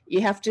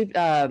you have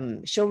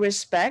to show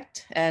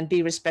respect and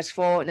be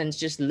respectful and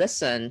just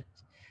listen.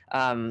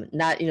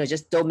 Not,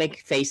 just don't make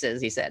faces,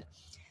 he said.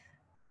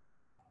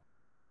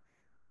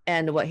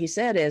 And what he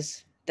said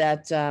is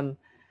that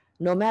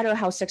no matter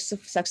how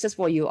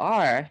successful you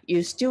are,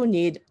 you still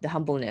need the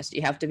humbleness.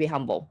 You have to be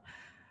humble.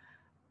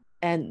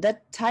 And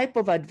that type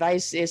of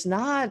advice is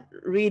not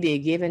really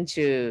given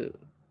to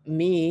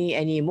me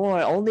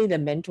anymore. Only the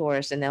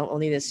mentors and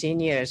only the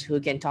seniors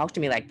who can talk to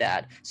me like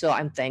that. So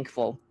I'm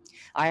thankful.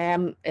 I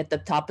am at the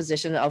top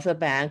position of a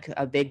bank,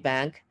 a big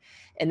bank.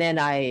 And then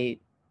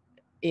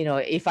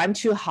if I'm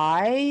too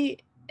high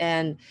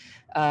and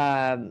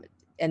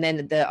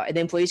then the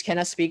employees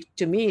cannot speak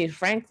to me,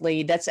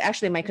 frankly, that's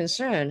actually my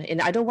concern.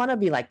 And I don't want to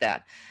be like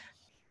that.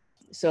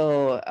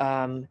 So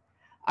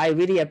I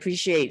really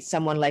appreciate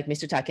someone like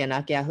Mr.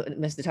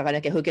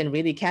 Takanaka, who can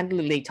really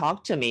candidly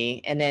talk to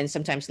me and then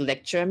sometimes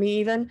lecture me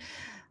even.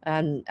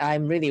 And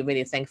I'm really,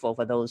 really thankful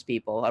for those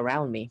people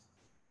around me.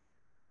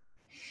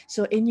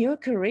 So in your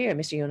career,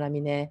 Mr.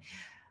 Yonamine,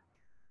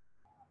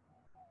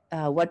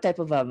 what type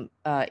of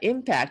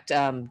impact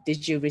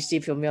did you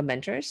receive from your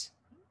mentors?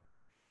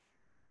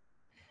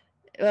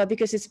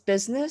 Because it's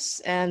business,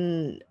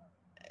 and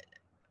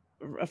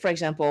for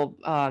example,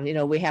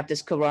 we have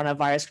this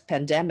coronavirus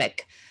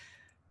pandemic.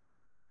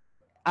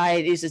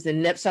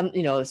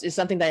 It's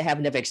something that I have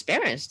never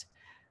experienced,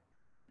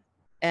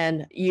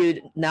 and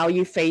you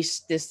face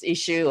this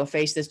issue or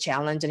face this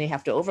challenge, and you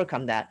have to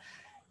overcome that.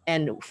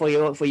 And for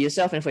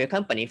yourself and for your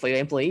company, for your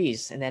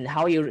employees, and then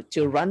how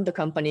to run the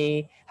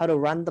company, how to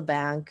run the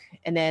bank,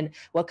 and then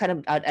what kind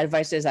of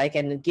advices I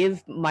can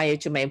give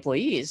to my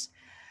employees.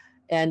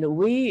 And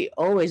we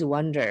always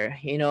wonder,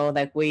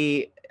 like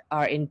we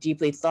are in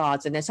deeply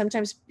thoughts, and then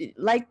sometimes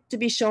like to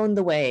be shown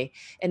the way.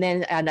 And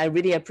I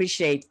really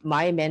appreciate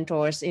my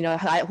mentors,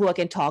 who I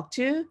can talk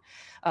to,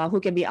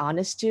 who can be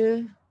honest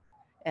to,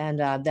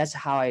 and that's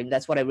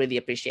what I really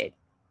appreciate.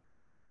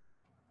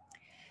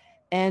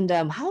 And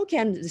how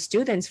can the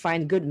students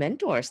find good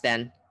mentors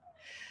then?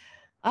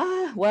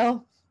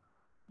 Well,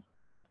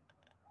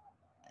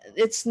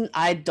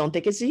 I don't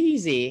think it's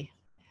easy,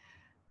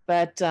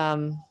 but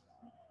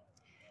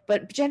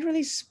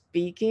generally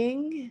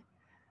speaking,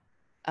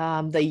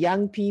 the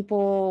young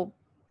people,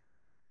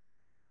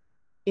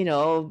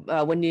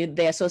 when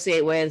they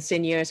associate with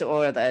seniors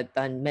or the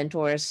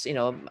mentors,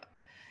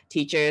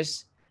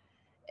 teachers,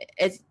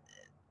 it's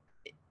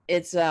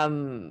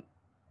kind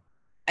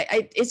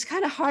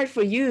of hard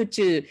for you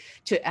to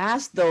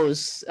ask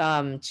those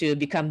to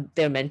become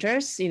their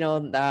mentors.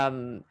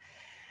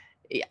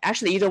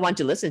 Actually, you don't want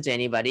to listen to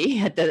anybody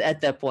at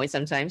that point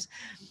sometimes.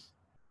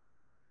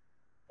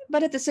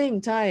 But at the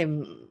same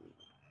time,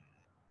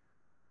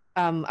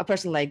 a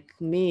person like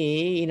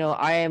me,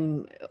 I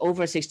am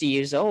over 60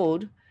 years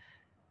old,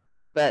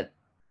 but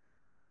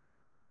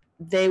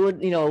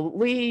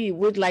we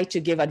would like to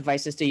give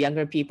advices to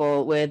younger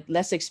people with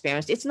less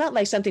experience. It's not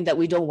like something that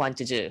we don't want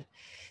to do.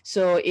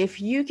 So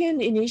if you can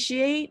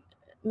initiate,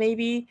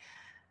 maybe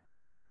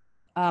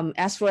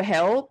ask for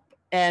help,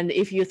 and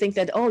if you think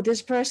that, oh,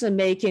 this person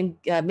can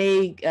give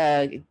me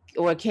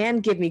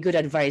good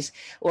advice,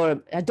 or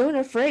don't be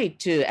afraid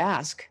to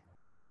ask.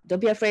 Don't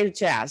be afraid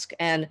to ask,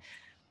 and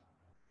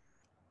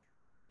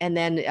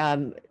then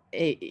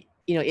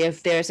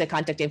if there's a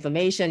contact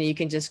information, you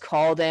can just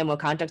call them or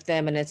contact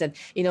them and said,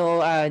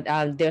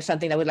 there's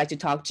something I would like to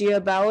talk to you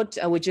about.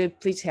 Would you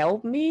please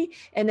help me?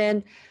 And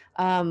then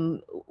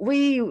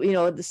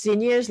the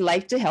seniors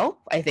like to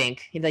help, I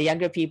think, the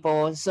younger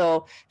people.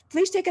 So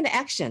please take an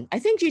action. I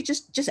think you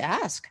just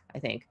ask, I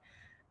think.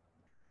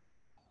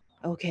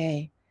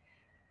 Okay.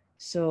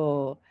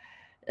 So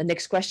the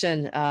next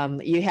question,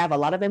 you have a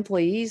lot of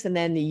employees and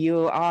then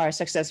you are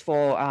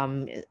successful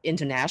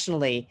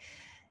internationally.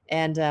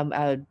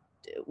 And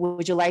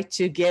would you like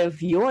to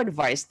give your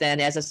advice then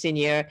as a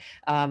senior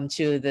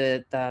to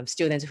the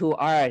students who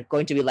are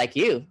going to be like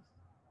you?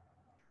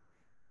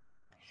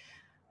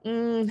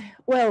 Thank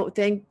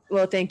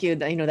you.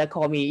 You know,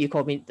 you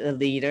called me the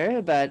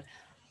leader, but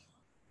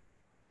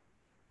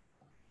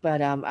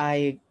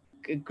I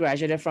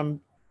graduated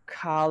from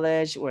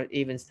college or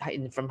even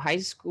from high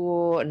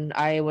school, and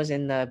I was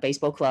in the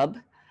baseball club,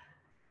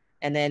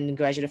 and then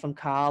graduated from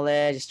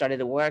college,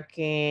 started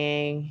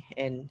working,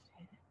 and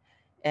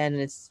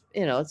it's,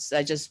 you know, it's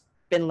I just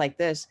been like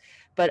this,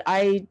 but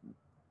I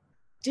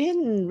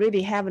didn't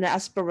really have an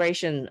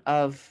aspiration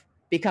of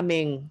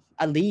becoming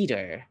a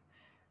leader.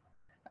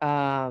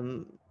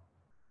 Um,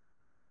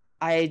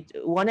 I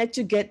wanted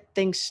to get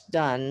things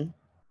done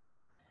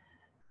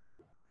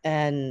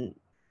and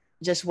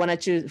just wanted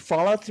to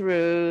follow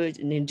through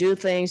and do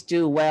things,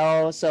 do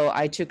well. So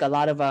I took a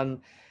lot of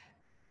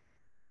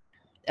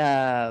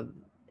uh,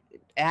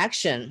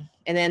 action,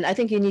 and then I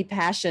think you need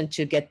passion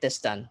to get this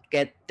done,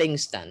 get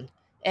things done,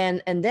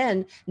 and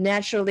then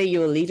naturally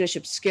your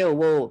leadership skill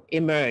will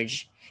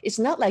emerge. It's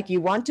not like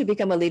you want to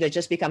become a leader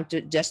just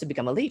to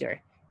become a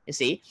leader. You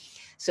see,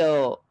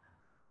 so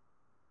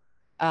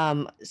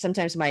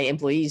sometimes my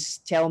employees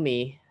tell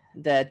me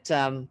that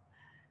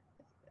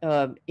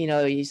you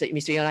know, you say,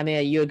 Mr. Yon, I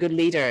mean, you're a good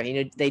leader. You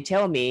know, they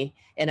tell me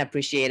and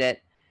appreciate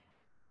it.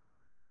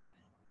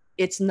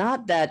 It's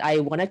not that I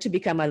wanted to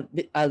become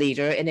a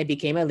leader and I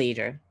became a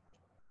leader.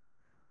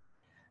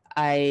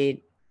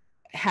 I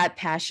had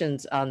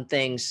passions on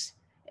things,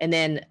 and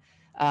then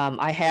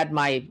I had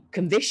my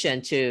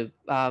conviction to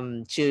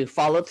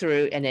follow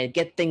through and then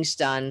get things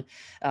done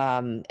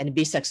and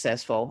be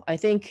successful. I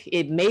think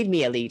it made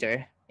me a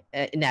leader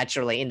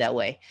naturally in that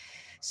way.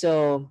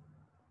 So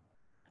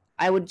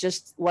I would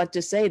just want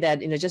to say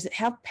that, you know, just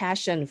have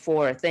passion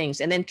for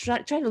things, and then try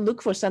to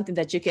look for something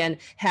that you can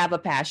have a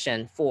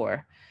passion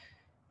for,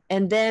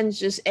 and then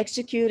just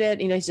execute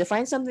it. You know, to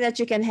find something that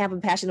you can have a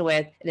passion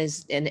with,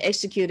 and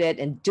execute it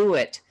and do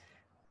it,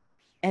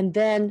 and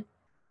then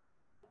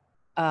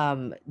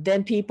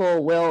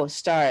people will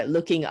start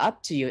looking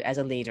up to you as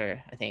a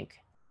leader, I think.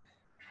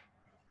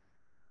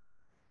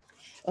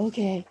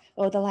 Okay.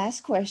 Well, the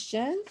last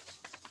question.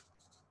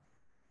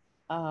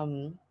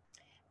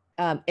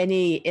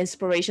 Any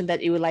inspiration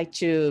that you would like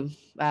to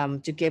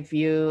give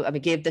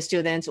the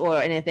students or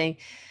anything?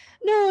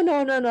 No.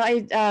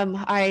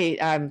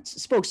 I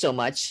spoke so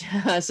much,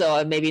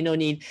 so maybe no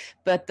need.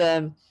 But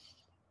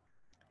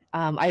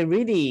I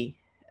really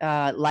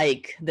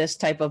like this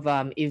type of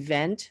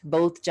event,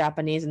 both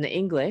Japanese and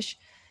English.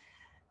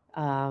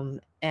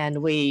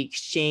 And we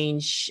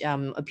exchange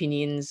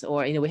opinions,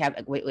 or, you know,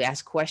 we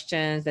ask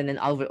questions, and then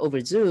over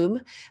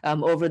Zoom,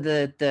 over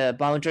the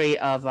boundary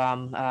of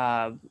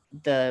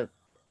the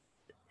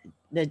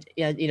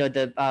you know,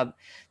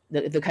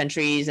 the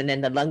countries, and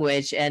then the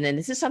language. And then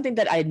this is something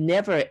that I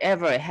never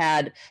ever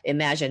had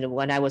imagined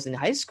when I was in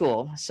high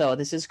school. So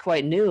this is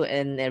quite new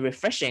and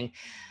refreshing.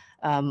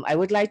 I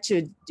would like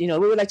to, you know,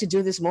 we would like to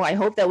do this more. I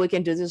hope that we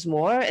can do this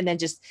more, and then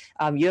just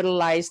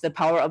utilize the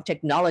power of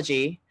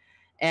technology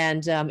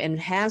and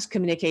enhance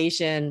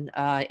communication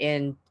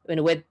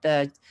with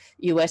the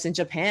U.S. and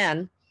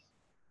Japan,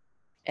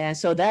 and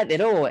so that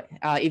it'll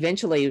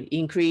eventually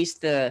increase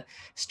the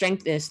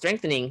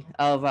strengthening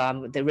of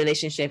the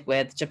relationship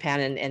with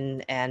Japan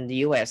and the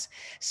U.S.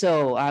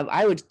 So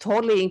I would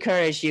totally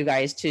encourage you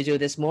guys to do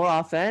this more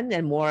often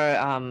and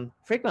more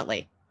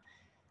frequently.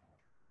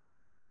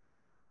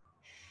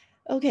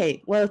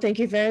 Okay, well, thank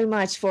you very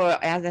much for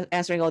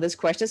answering all these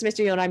questions,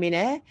 Mr.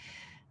 Yonamine.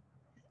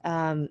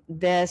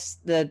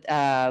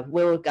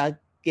 We'll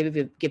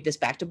give this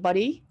back to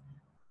Buddy.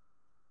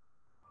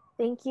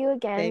 Thank you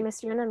again,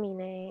 Mr.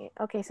 Yonamine.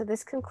 Okay, so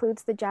this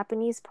concludes the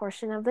Japanese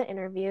portion of the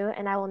interview,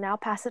 and I will now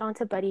pass it on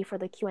to Buddy for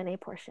the Q&A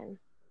portion.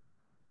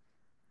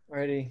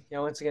 Alrighty, yeah,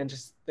 once again,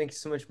 just thank you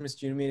so much,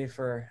 Mr. Yonamine,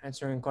 for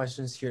answering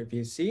questions here at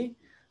BSC.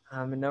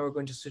 And now we're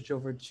going to switch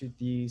over to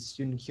the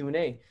student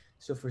Q&A.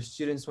 So for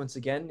students, once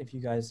again, if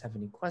you guys have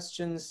any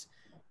questions,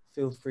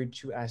 feel free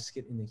to ask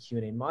it in the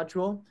Q&A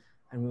module,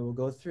 and we will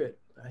go through it.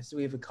 So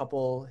we have a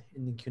couple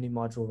in the Q&A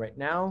module right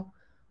now.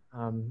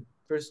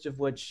 First of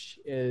which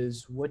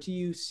is, what do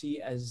you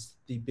see as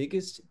the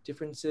biggest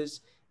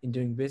differences in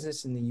doing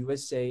business in the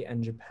USA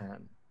and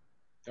Japan?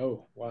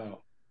 Oh,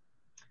 wow.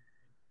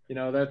 You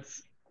know,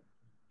 that's,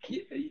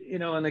 you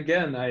know, and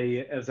again,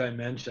 as I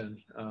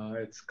mentioned,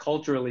 it's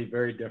culturally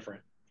very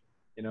different,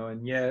 you know,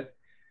 and yet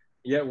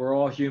we're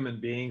all human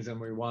beings and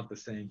we want the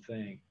same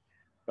thing.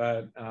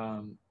 But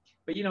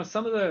you know,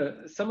 some of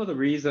the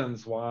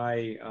reasons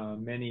why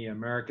many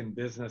American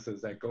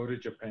businesses that go to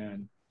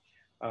Japan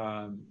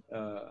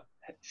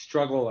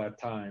struggle at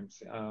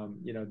times,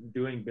 you know,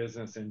 doing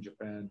business in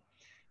Japan,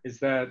 is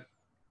that,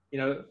 you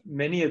know,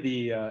 many of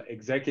the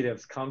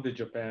executives come to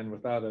Japan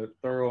without a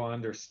thorough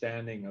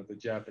understanding of the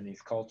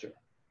Japanese culture,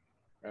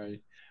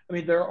 right? I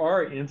mean, there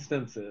are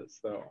instances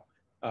though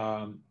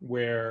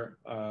where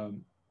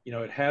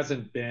it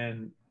hasn't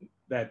been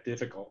that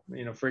difficult.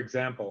 For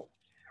example,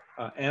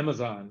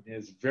 Amazon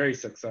is very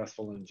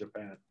successful in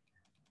Japan.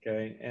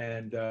 Okay,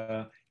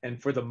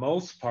 and for the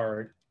most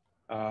part,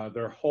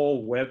 their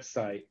whole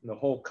website, the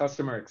whole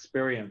customer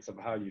experience of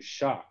how you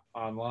shop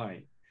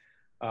online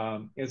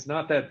is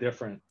not that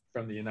different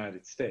from the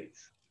United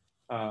States.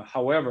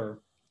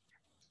 However,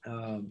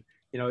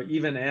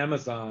 even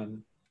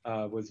Amazon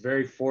was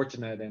very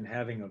fortunate in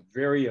having a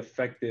very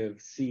effective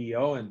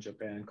CEO in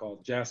Japan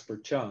called Jasper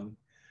Chung,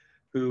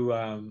 who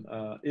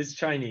is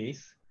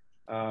Chinese,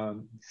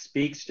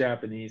 speaks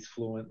Japanese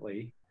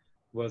fluently,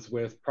 was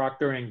with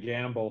Procter and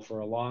Gamble for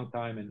a long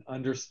time and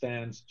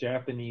understands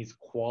Japanese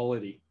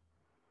quality,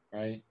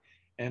 right?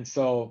 And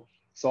so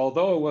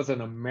although it was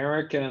an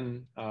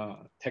American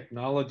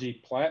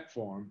technology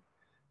platform,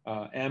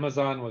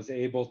 Amazon was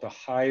able to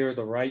hire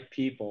the right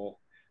people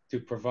to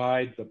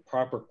provide the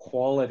proper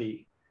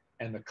quality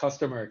and the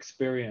customer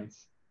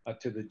experience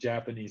to the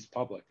Japanese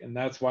public. And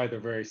that's why they're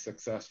very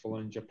successful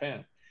in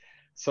Japan.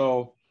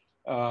 So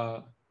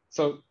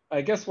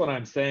I guess what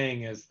I'm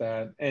saying is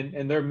that,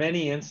 and there are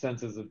many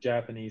instances of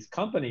Japanese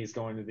companies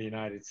going to the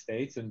United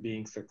States and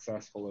being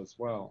successful as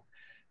well.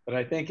 But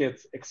I think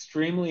it's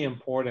extremely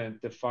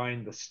important to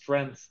find the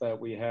strengths that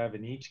we have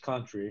in each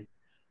country,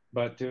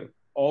 but to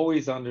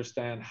always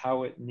understand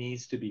how it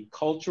needs to be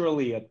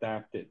culturally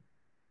adapted,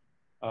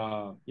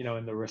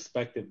 in the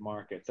respective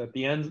markets. At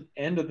the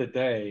end of the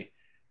day,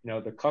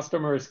 the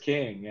customer is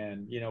king,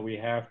 and we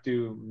have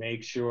to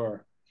make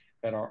sure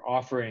that our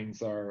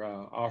offerings are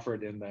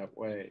offered in that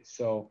way.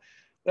 So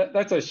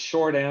that's a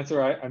short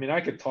answer. I mean,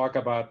 I could talk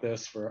about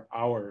this for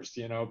hours,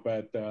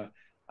 but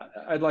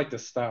I'd like to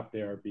stop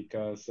there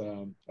because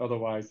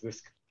otherwise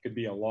this could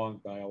be a long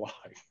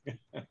dialogue.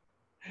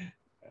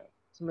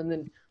 So, and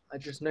then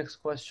just next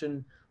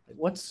question,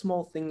 what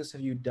small things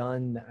have you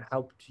done that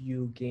helped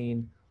you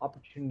gain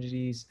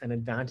opportunities and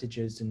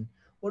advantages? And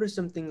what are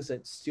some things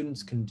that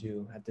students can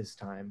do at this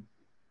time?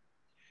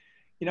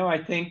 I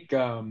think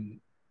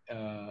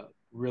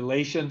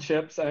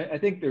relationships. I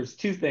think there's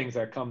two things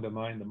that come to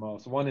mind the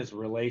most. One is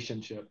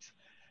relationships.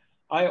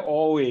 I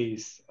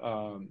always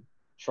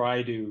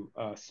try to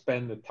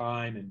spend the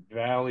time and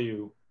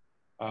value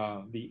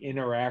the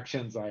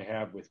interactions I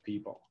have with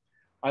people.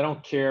 I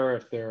don't care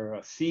if they're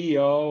a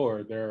CEO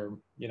or they're,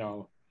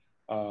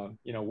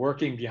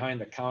 working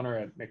behind the counter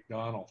at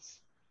McDonald's.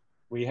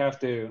 We have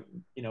to,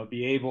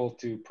 be able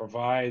to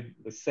provide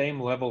the same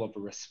level of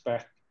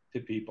respect to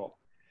people.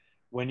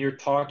 When you're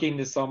talking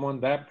to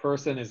someone, that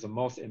person is the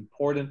most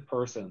important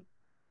person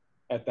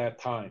at that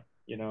time,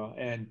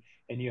 and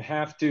you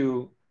have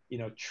to,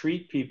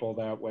 treat people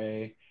that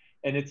way.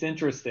 And it's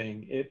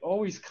interesting, it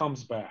always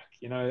comes back,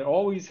 it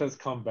always has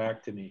come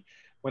back to me.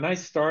 When I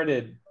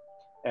started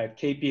at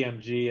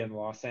KPMG in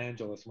Los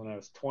Angeles when I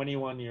was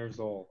 21 years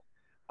old,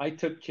 I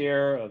took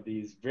care of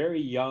these very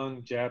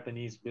young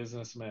Japanese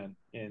businessmen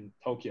in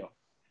Tokyo.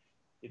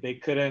 They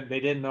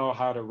didn't know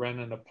how to rent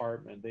an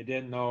apartment. They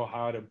didn't know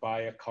how to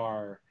buy a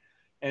car.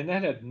 And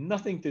that had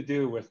nothing to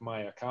do with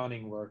my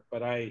accounting work,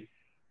 but I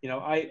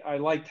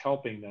liked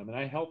helping them and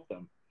I helped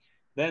them.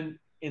 Then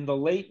in the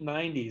late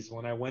 90s,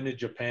 when I went to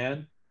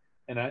Japan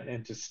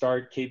and to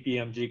start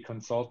KPMG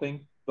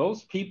Consulting,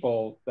 those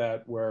people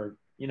that were,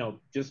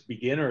 just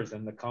beginners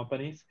in the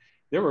companies,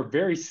 they were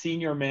very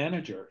senior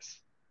managers,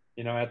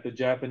 at the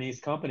Japanese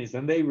companies,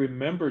 and they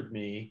remembered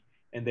me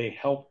and they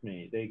helped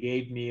me. They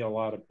gave me a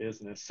lot of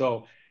business.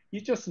 So you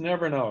just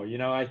never know.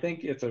 I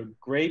think it's a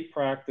great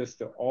practice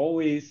to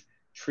always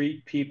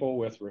treat people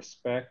with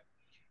respect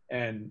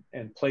and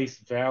place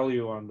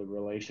value on the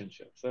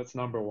relationships. That's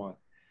number one.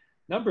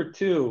 Number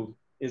two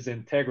is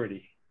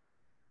integrity.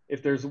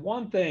 If there's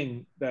one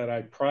thing that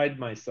I pride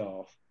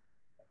myself,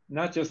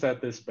 not just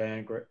at this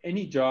bank or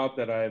any job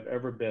that I've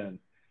ever been,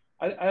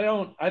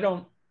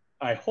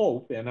 I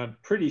hope, and I'm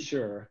pretty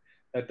sure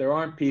that there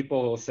aren't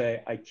people who will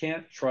say, I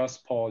can't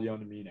trust Paul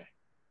Yonamine.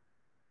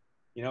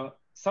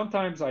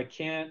 Sometimes I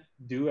can't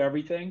do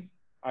everything.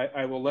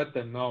 I will let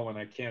them know when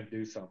I can't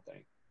do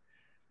something.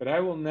 But I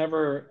will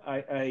never,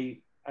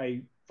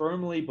 I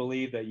firmly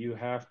believe that you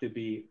have to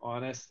be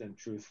honest and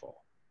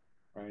truthful,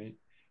 right?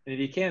 And if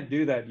you can't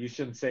do that, you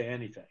shouldn't say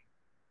anything,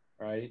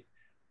 right?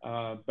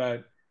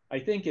 But I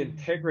think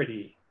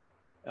integrity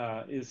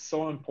is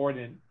so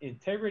important.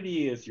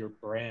 Integrity is your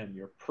brand,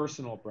 your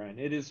personal brand.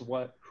 It is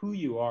who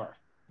you are,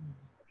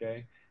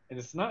 okay? And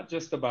it's not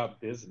just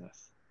about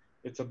business.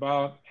 It's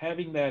about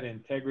having that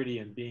integrity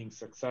and being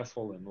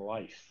successful in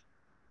life.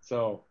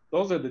 So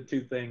those are the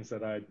two things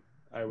that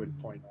I would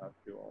point out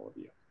to all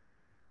of you.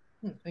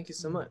 Thank you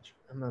so much.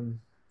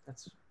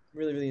 That's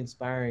really, really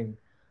inspiring.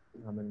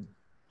 I'm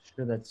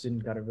sure that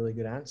student got a really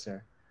good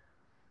answer.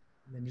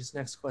 And then just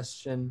next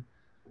question.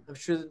 I'm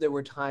sure that there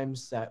were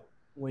times that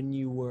when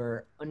you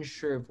were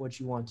unsure of what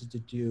you wanted to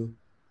do,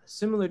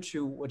 similar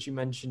to what you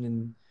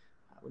mentioned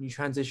when you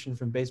transitioned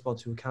from baseball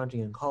to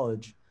accounting in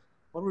college,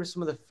 what were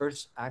some of the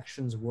first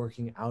actions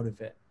working out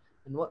of it?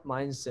 And what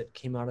mindset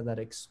came out of that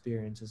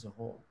experience as a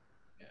whole?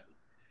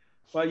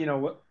 Yeah.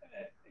 Well,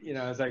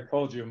 as I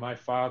told you, my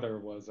father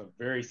was a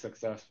very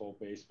successful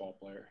baseball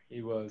player.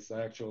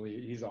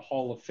 He's a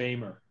Hall of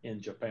Famer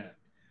in Japan.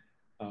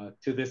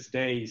 To this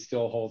day, he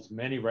still holds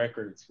many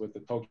records with the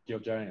Tokyo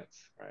Giants,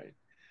 right?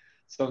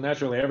 So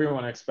naturally,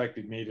 everyone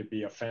expected me to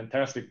be a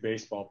fantastic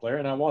baseball player,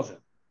 and I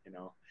wasn't.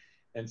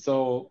 And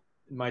so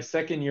my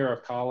second year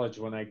of college,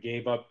 when I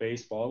gave up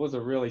baseball, it was a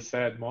really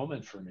sad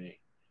moment for me.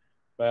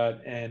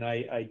 And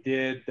I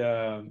did,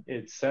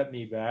 it set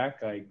me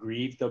back. I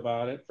grieved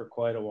about it for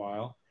quite a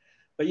while.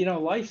 But,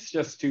 life's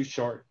just too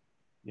short,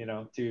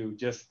 to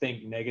just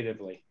think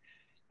negatively.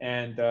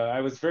 And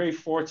I was very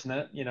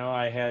fortunate,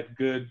 I had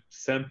good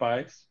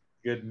senpais,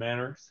 good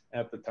mentors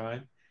at the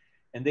time.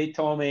 And they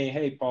told me,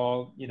 hey,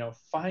 Paul,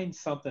 find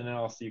something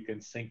else you can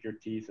sink your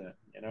teeth in.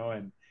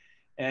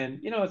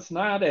 It's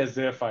not as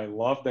if I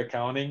loved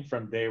accounting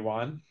from day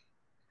one,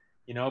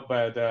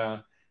 but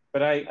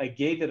I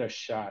gave it a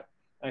shot.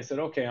 I said,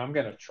 okay, I'm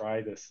going to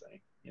try this thing.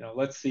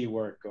 Let's see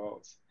where it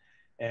goes.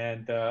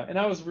 And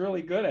I was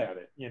really good at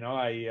it. And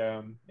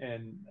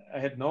I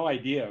had no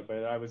idea,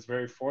 but I was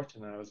very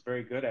fortunate. I was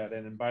very good at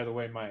it. And by the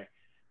way,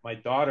 my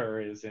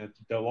daughter is at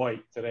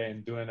Deloitte today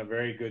and doing a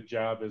very good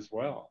job as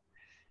well.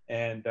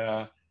 And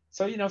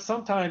so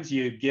sometimes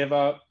you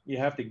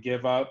have to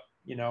give up,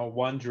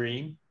 one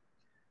dream.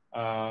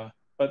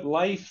 But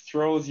life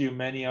throws you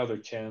many other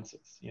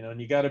chances,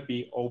 and you got to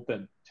be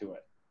open to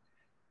it.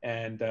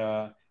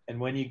 And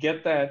when you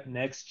get that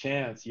next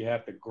chance, you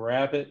have to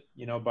grab it,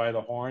 by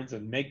the horns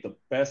and make the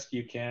best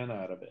you can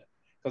out of it.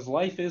 Because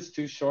life is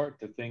too short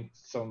to think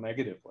so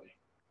negatively.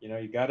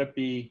 You got to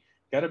be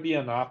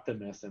an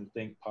optimist and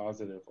think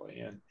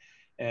positively.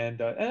 And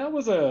that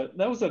was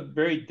a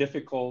very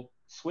difficult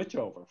switch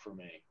over for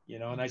me,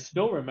 and I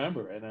still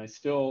remember it, and I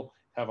still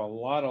have a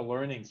lot of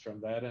learnings from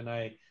that. And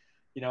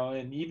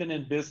and even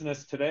in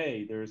business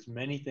today, there's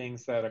many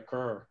things that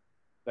occur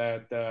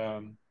that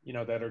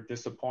that are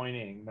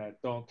disappointing,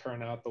 that don't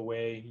turn out the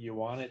way you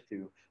want it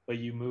to, but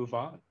you move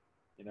on,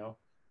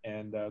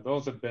 and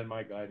those have been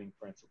my guiding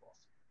principles.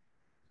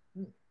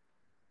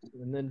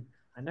 And then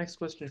our next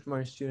question from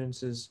our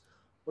students is,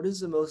 what are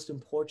the most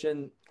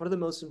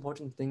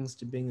important things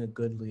to being a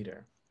good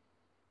leader?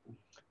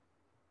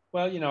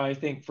 Well, I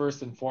think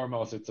first and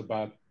foremost, it's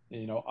about,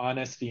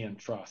 honesty and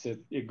trust.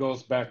 It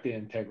goes back to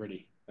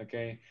integrity.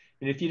 Okay.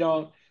 And if you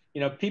don't,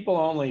 people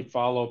only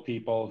follow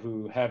people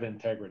who have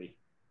integrity.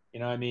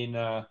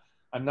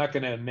 I'm not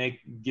going to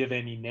give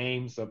any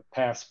names of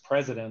past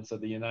presidents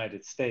of the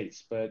United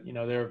States, but,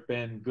 there have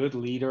been good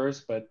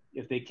leaders, but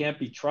if they can't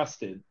be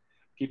trusted,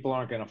 people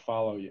aren't going to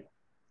follow you,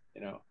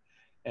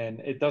 and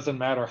it doesn't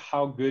matter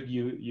how good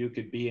you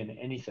could be in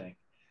anything.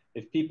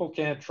 If people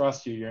can't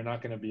trust you, you're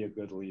not going to be a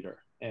good leader.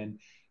 And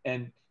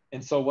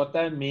so what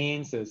that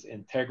means is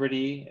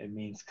integrity. It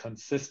means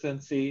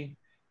consistency.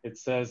 It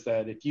says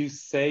that if you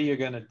say you're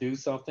going to do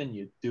something,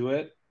 you do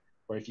it.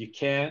 Or if you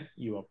can't,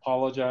 you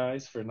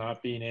apologize for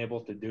not being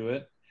able to do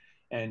it.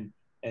 And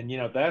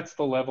that's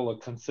the level of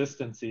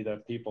consistency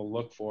that people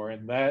look for.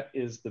 And that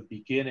is the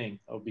beginning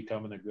of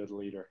becoming a good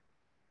leader.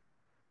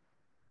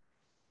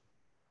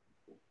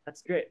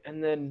 That's great.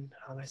 And then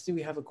I see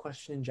we have a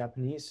question in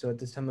Japanese. So at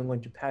this time, I'm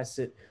going to pass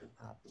it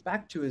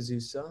back to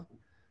Azusa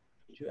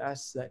to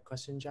ask that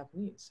question in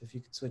Japanese. If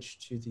you could switch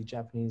to the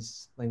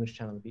Japanese language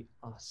channel, it'd be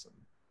awesome.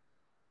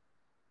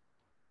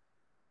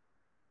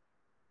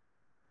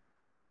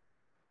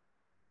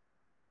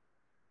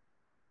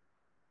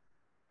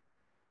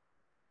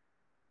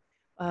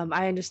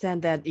 I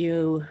understand that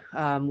you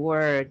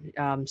were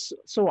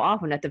so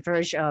often at the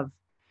verge of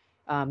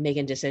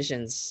making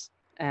decisions.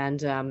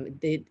 And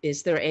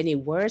is there any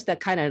words that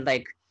kind of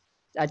like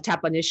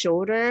tap on your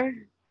shoulder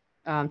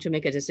to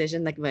make a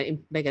decision, like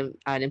make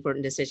an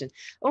important decision?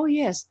 Oh,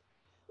 yes.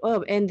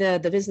 Oh, in the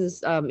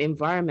business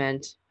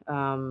environment,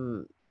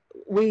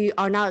 we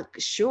are not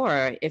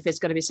sure if it's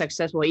going to be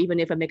successful, even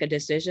if I make a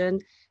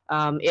decision,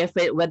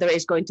 whether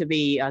it's going to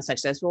be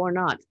successful or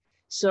not.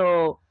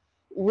 So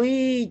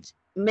we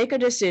make a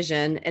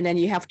decision, and then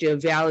you have to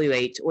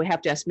evaluate. We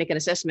have to make an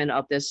assessment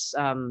of this,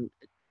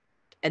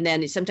 and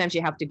then sometimes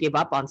you have to give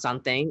up on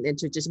something and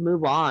to just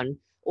move on,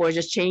 or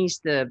just change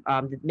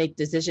make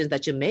decisions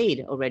that you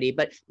made already.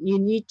 But you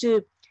need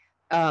to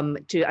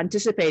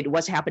anticipate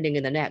what's happening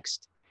in the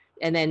next,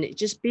 and then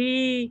just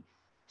be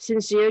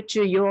sincere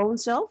to your own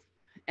self.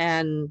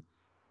 And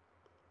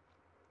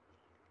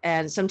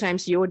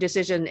sometimes your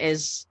decision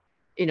is,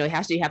 you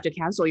have to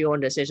cancel your own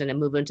decision and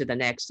move into the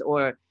next,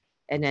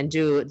 and then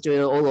do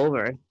it all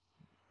over.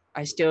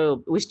 I still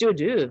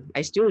do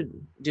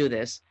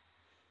this.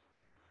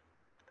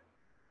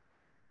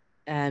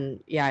 And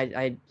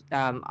yeah,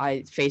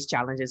 I face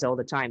challenges all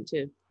the time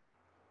too.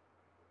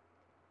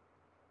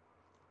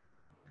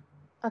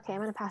 Okay, I'm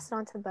going to pass it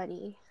on to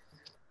Buddy.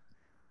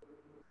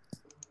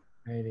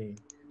 Alrighty.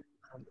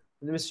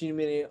 Mr.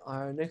 Yumine,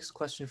 our next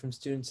question from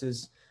students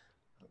is...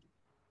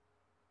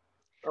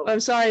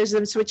 I'm sorry, as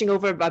I'm switching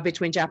over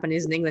between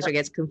Japanese and English, I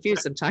get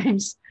confused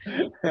sometimes.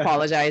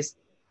 Apologize.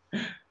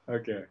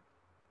 Okay.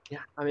 Yeah,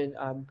 I mean,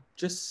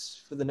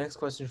 just for the next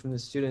question from the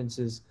students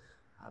is,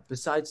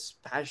 Besides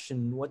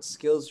passion, what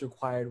skills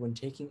required when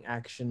taking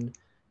action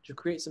to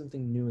create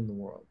something new in the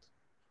world?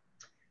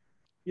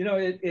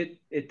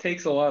 It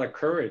takes a lot of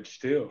courage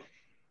too,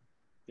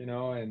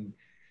 and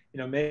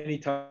many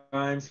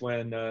times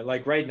when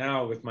like right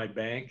now with my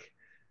bank,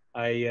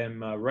 I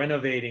am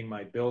renovating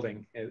my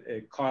building.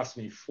 It cost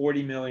me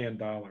 $40 million,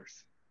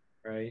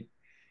 right?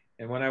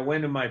 And when I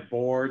went to my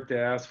board to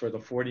ask for the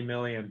 $40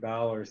 million,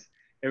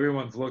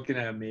 everyone's looking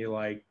at me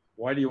like,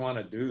 why do you want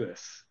to do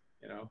this?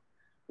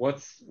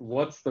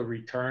 What's the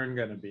return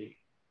going to be?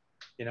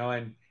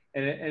 And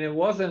it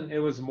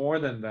was more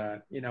than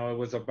that. It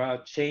was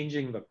about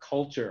changing the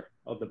culture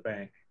of the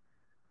bank.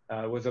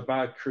 It was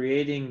about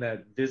creating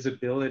that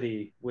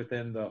visibility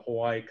within the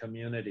Hawaii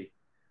community.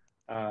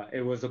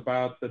 It was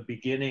about the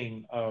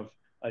beginning of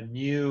a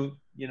new,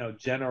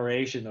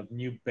 generation of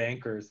new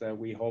bankers that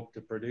we hope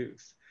to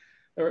produce.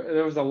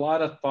 There was a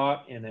lot of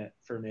thought in it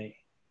for me,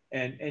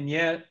 and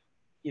yet,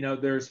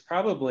 there's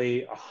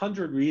probably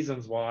 100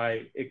 reasons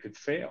why it could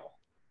fail.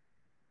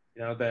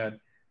 That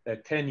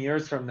 10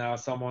 years from now,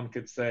 someone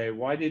could say,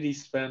 why did he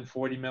spend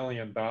 $40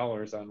 million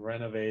on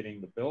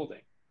renovating the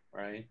building,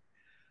 right?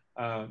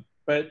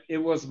 But it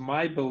was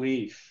my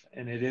belief,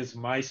 and it is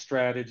my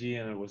strategy,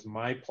 and it was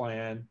my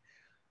plan.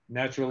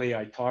 Naturally,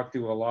 I talked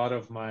to a lot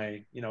of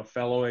my,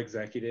 fellow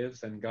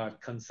executives and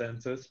got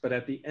consensus. But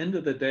at the end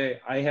of the day,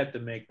 I had to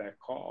make that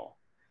call,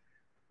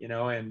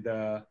 and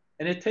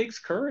it takes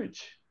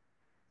courage,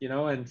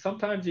 and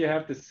sometimes you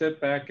have to sit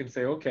back and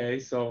say, okay,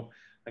 so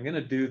I'm going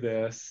to do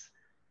this.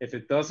 If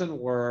it doesn't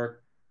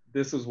work,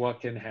 this is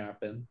what can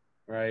happen,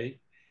 right?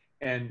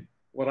 And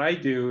what I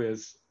do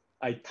is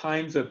I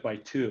times it by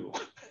 2.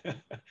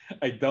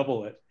 I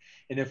double it.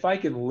 And if I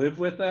can live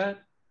with that,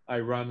 I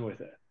run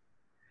with it.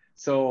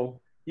 So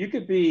you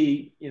could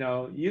be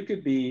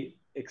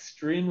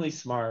extremely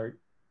smart,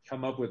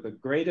 come up with the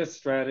greatest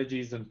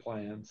strategies and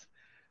plans,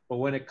 but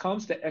when it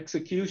comes to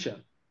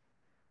execution,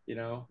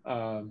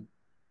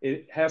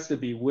 it has to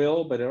be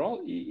will, but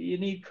you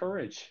need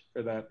courage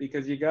for that,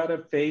 because you got to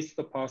face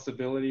the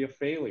possibility of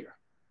failure.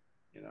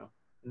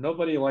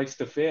 Nobody likes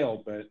to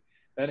fail, but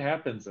that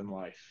happens in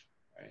life,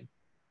 right?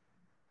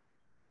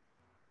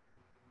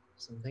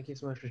 So thank you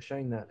so much for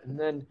sharing that. And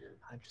then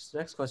just the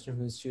next question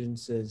from the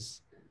students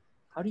is,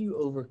 how do you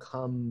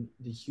overcome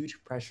the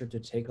huge pressure to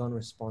take on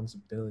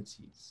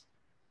responsibilities?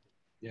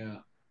 Yeah.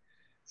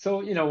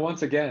 So,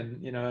 once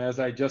again, as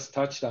I just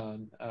touched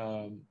on,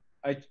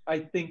 I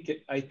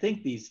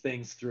think these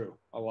things through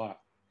a lot.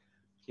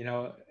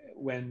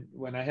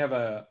 When I have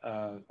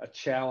a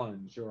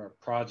challenge or a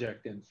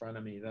project in front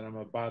of me that I'm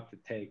about to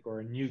take,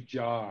 or a new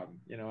job,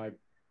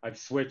 I've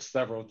switched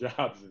several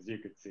jobs, as you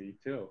could see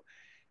too.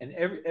 And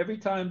every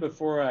time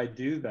before I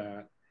do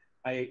that,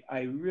 I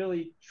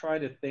really try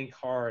to think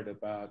hard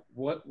about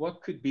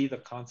what could be the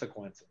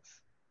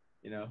consequences,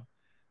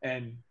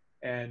 and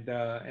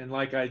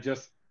like I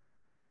just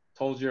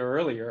told you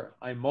earlier,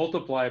 I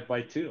multiply it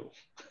by 2.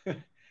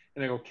 And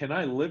I go, can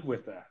I live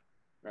with that?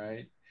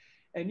 Right.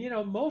 And,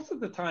 most of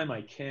the time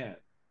I can't,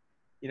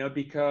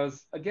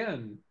 because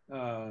again,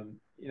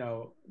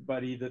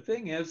 buddy, the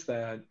thing is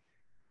that,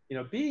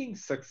 being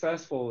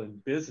successful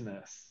in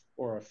business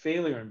or a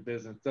failure in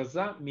business does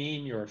not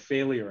mean you're a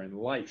failure in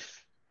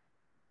life.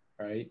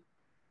 Right.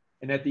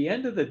 And at the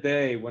end of the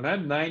day, when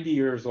I'm 90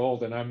 years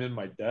old and I'm in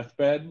my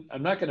deathbed,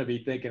 I'm not going to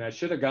be thinking I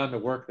should have gone to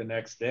work the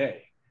next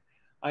day.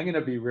 I'm going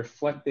to be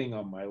reflecting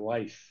on my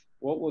life.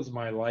 What was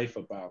my life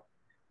about?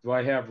 Do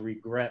I have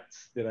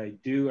regrets? Did I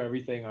do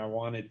everything I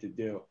wanted to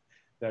do?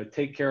 Did I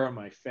take care of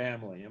my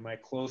family? Am I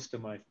close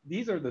to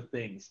these are the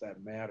things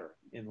that matter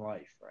in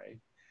life, right?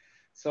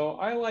 So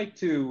I like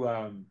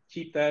to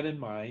keep that in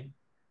mind,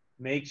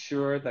 make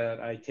sure that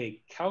I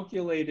take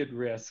calculated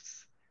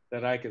risks,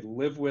 that I could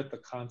live with the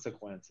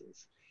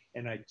consequences,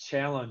 and I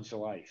challenge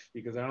life,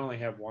 because I only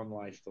have one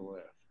life to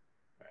live,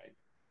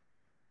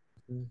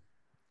 right?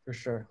 For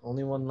sure,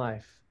 only one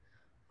life.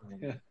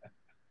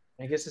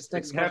 I guess this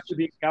next question have to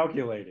be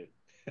calculated.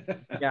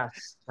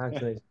 Yes,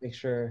 calculated. Make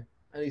sure,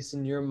 at least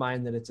in your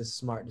mind, that it's a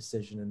smart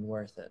decision and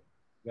worth it.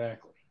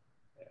 Exactly.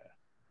 Yeah.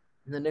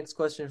 And the next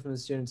question from the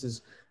students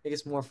is, I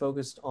guess, more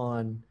focused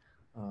on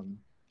an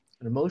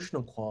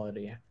emotional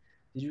quality.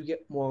 Did you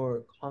get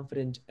more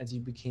confident as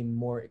you became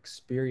more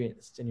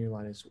experienced in your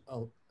line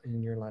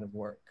of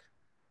work?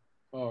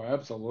 Oh,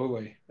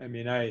 absolutely. I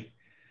mean,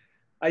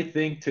 I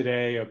think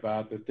today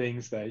about the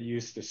things that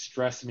used to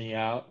stress me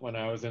out when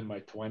I was in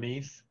my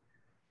 20s.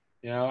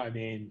 I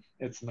mean,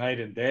 it's night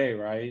and day,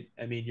 right?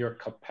 I mean, your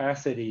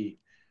capacity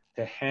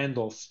to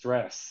handle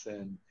stress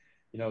and,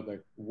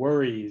 the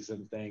worries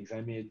and things.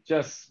 I mean, it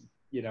just,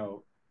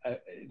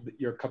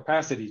 your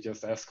capacity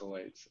just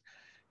escalates.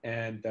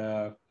 And,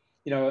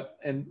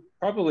 and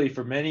probably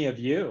for many of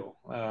you,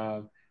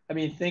 I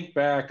mean, think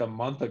back a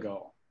month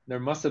ago. There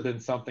must have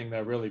been something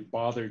that really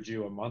bothered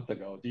you a month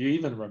ago. Do you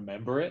even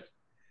remember it?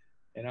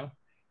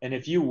 And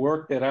if you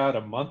worked it out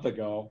a month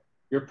ago,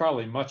 you're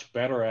probably much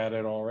better at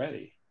it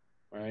already,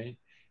 right?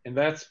 And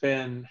that's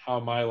been how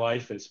my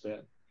life has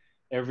been.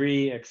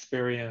 every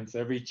experience,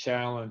 every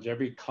challenge,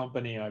 every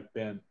company I've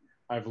been,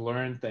 I've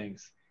learned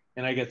things,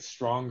 and I get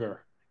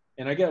stronger,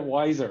 and I get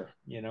wiser.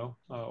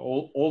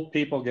 Old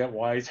people get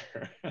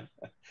wiser.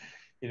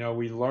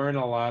 We learn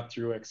a lot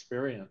through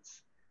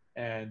experience,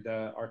 and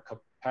our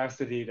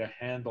capacity to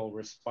handle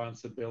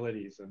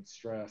responsibilities and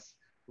stress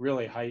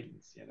really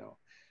heightens.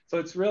 So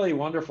it's really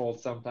wonderful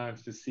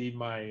sometimes to see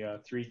my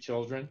 3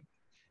 children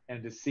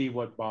and to see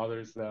what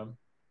bothers them,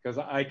 because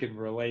I can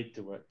relate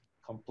to it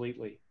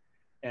completely.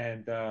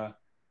 And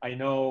I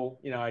know,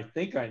 I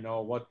think I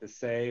know what to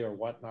say or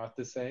what not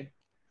to say,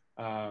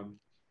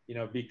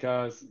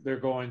 because they're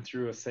going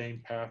through a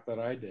same path that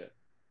I did,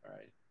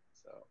 right?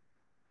 So.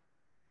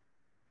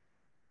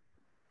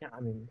 Yeah, I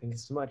mean, thank you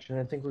so much. And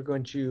I think we're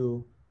going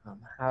to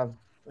have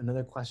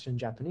another question in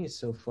Japanese.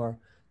 So for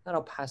that,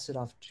 I'll pass it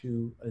off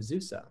to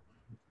Azusa.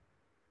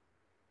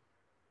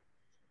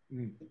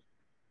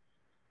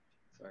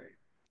 Sorry.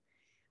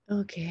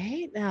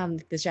 Okay,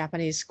 the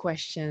Japanese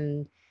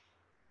question.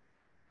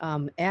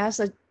 As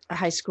a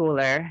high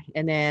schooler,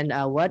 and then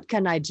what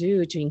can I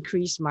do to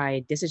increase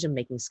my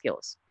decision-making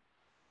skills?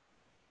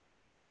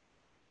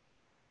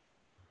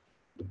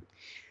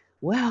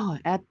 Well,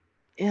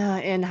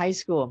 in high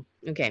school,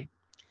 okay.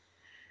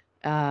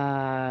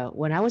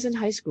 When I was in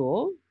high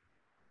school,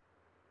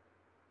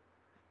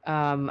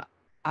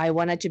 I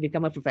wanted to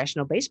become a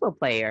professional baseball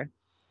player,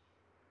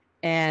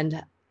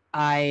 and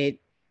I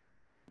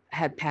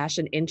had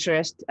passion,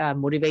 interest,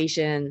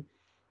 motivation,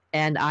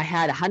 and I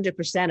had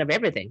 100% of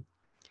everything.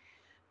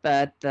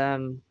 But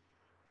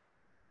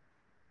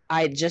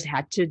I just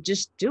had to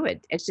just do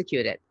it,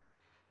 execute it.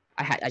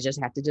 I just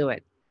had to do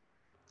it.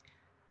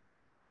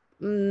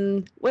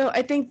 Well,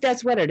 I think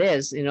that's what it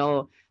is.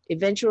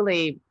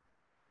 Eventually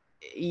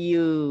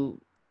you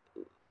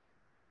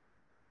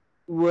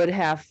would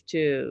have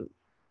to.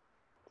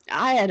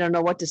 I don't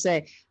know what to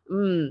say.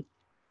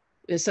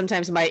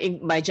 Sometimes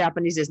my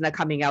Japanese is not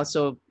coming out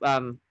so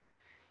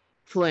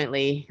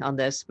fluently on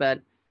this,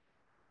 but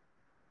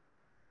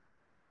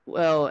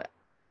well,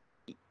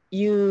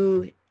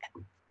 you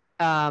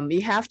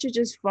have to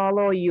just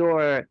follow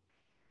your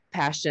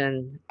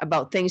passion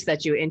about things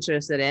that you're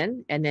interested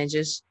in, and then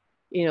just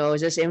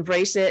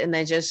embrace it, and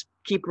then just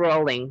keep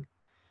rolling.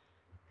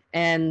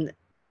 And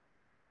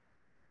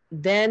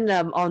then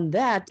on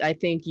that, I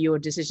think your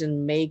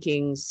decision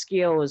making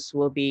skills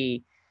will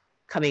be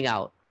coming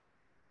out.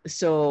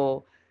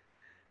 So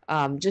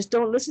just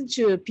don't listen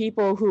to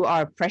people who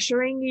are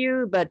pressuring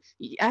you, but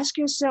ask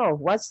yourself,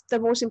 what's the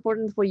most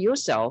important for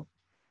yourself,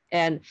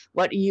 and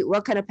what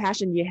kind of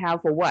passion you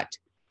have for what.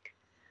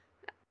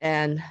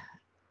 And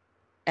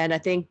I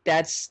think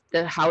that's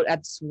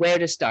where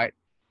to start.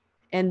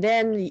 And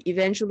then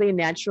eventually,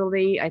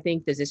 naturally, I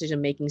think the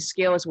decision-making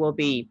skills will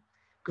be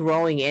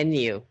growing in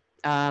you.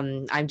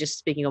 I'm just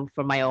speaking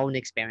from my own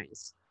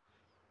experience.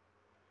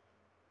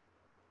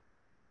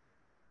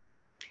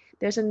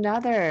 There's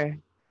another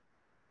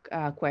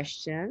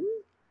question.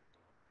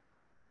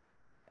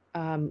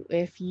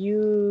 If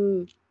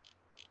you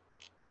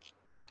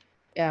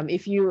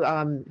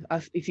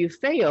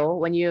fail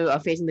when you are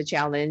facing the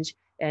challenge,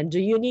 and do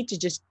you need to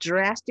just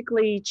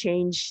drastically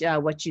change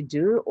what you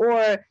do,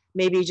 or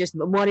maybe just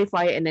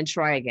modify it and then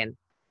try again?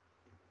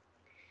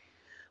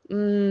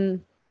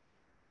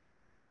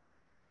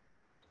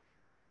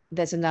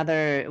 That's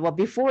another. Well,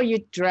 before you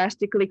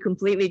drastically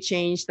completely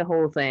change the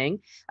whole thing,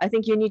 I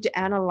think you need to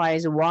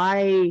analyze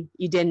why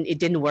it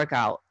didn't work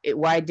out.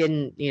 Why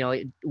didn't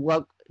it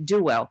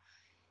do well?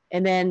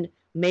 And then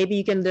maybe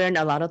you can learn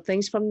a lot of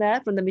things from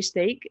the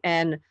mistake,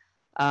 and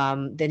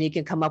then you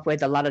can come up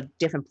with a lot of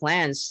different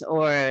plans.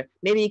 Or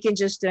maybe you can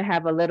just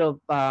have a little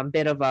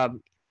bit of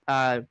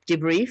a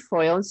debrief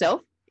for your own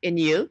self in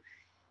you,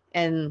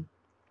 and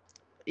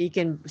you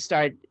can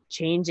start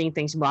changing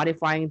things,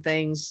 modifying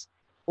things,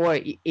 or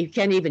you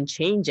can't even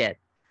change it.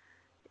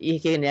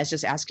 You can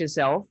just ask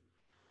yourself,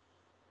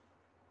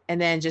 and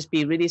then just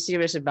be really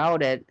serious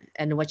about it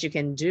and what you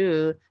can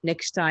do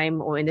next time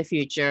or in the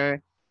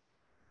future.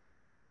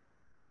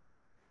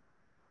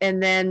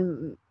 And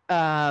then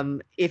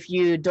if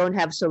you don't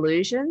have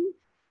solution,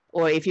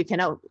 or if you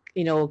cannot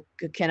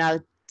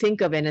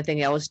think of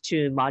anything else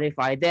to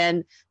modify,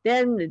 then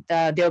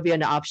there'll be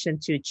an option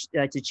to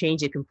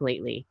change it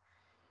completely.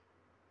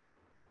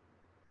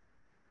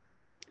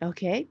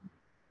 Okay.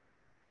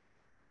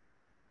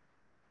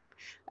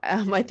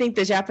 I think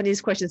the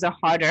Japanese questions are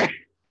harder.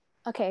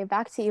 Okay,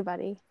 back to you,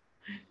 buddy.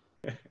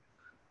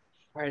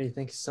 Alrighty,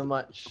 thank you so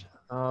much.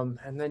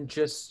 And then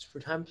just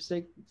for time's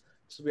sake,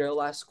 this will be our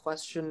last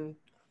question,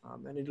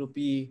 and it'll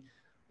be,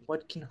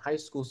 what can high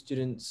school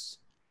students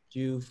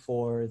do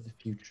for the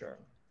future?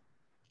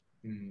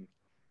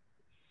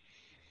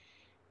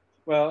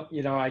 Well,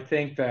 I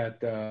think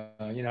that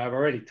I've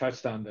already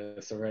touched on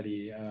this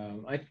already.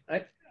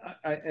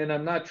 And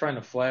I'm not trying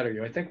to flatter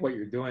you. I think what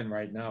you're doing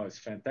right now is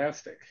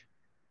fantastic.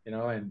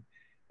 I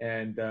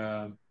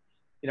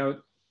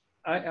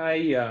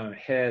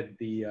head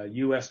the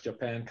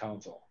U.S.-Japan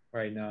Council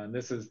right now, and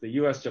this is the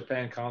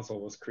U.S.-Japan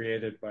Council was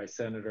created by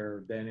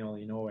Senator Daniel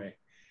Inouye,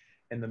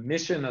 And the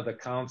mission of the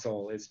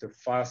council is to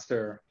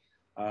foster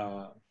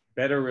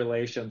better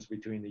relations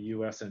between the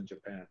US and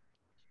Japan.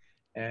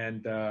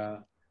 And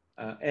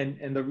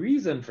the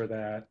reason for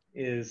that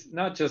is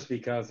not just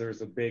because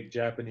there's a big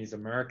Japanese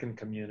American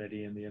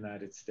community in the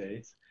United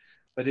States,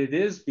 but it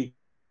is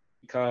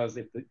because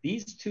if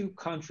these two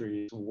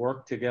countries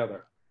work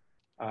together,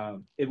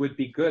 it would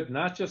be good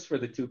not just for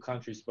the two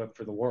countries, but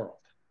for the world.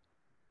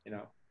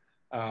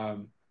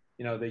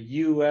 The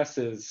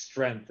US's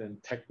strength in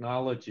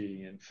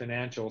technology and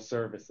financial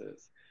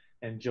services,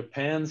 and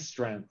Japan's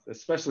strength,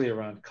 especially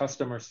around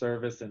customer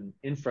service and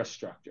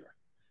infrastructure,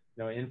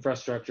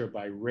 infrastructure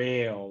by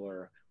rail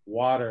or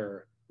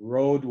water,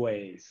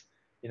 roadways,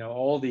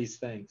 all these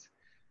things.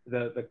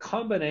 The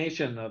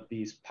combination of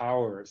these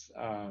powers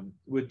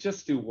would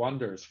just do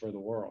wonders for the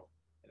world,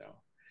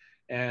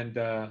 And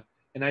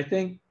I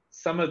think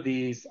some of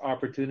these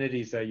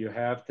opportunities that you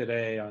have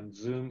today on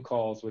Zoom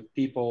calls with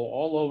people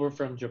all over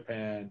from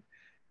Japan,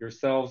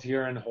 yourselves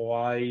here in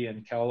Hawaii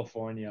and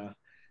California,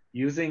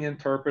 using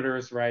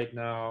interpreters right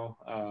now,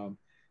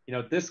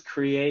 this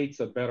creates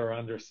a better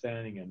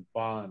understanding and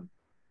bond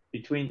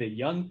between the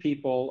young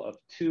people of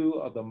two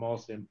of the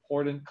most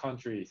important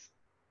countries,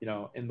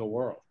 in the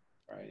world,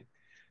 right?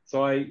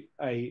 So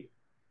I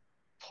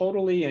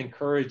totally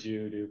encourage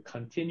you to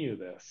continue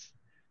this,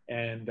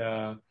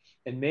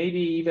 and maybe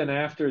even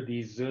after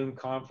these Zoom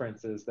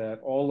conferences, that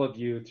all of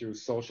you through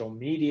social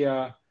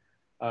media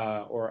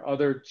or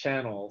other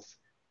channels,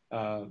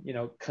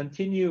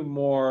 continue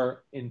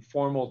more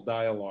informal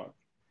dialogue,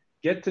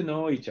 get to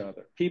know each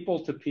other,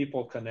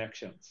 people-to-people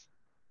connections,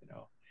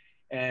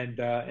 And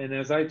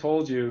as I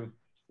told you,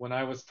 when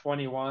I was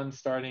 21,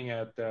 starting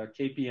at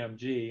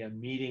KPMG and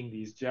meeting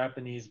these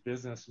Japanese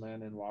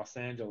businessmen in Los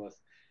Angeles,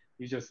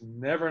 you just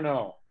never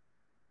know,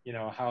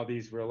 how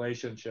these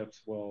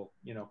relationships will,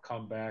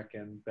 come back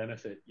and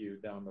benefit you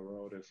down the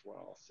road as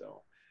well.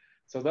 So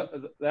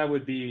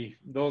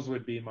those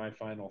would be my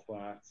final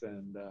thoughts.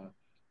 And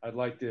I'd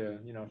like to,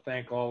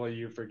 thank all of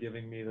you for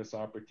giving me this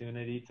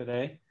opportunity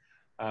today.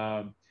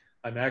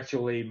 I'm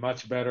actually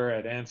much better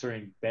at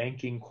answering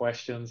banking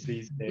questions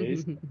these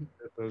days. It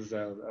was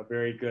a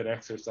very good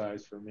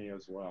exercise for me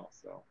as well.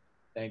 So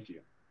thank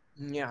you.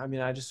 Yeah,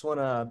 I just want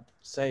to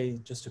say,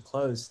 just to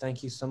close,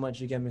 thank you so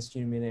much again, Mr.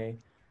 Yamine,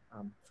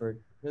 for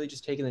really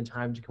just taking the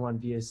time to come on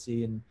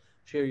VSC and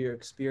share your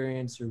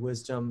experience, your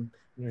wisdom,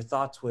 and your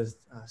thoughts with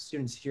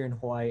students here in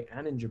Hawaii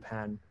and in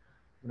Japan.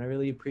 And I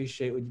really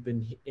appreciate what you've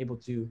been able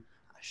to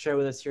share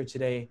with us here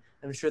today.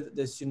 And I'm sure that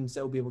the students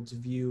that will be able to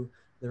view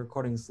the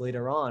recordings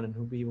later on and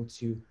who'll be able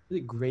to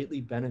really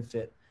greatly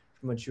benefit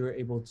from what you were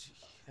able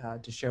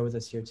to share with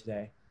us here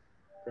today.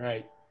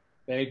 Right.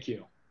 Thank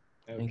you.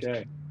 Okay. Thank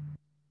you.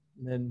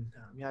 And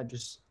then,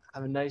 just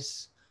have a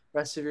nice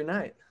rest of your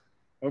night.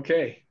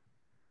 Okay.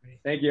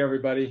 Thank you,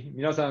 everybody.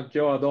 皆さん、今日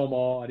はどう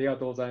もありが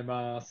とうござい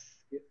ま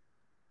す。じ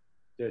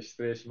ゃあ、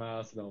失礼し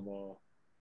ます。どうも。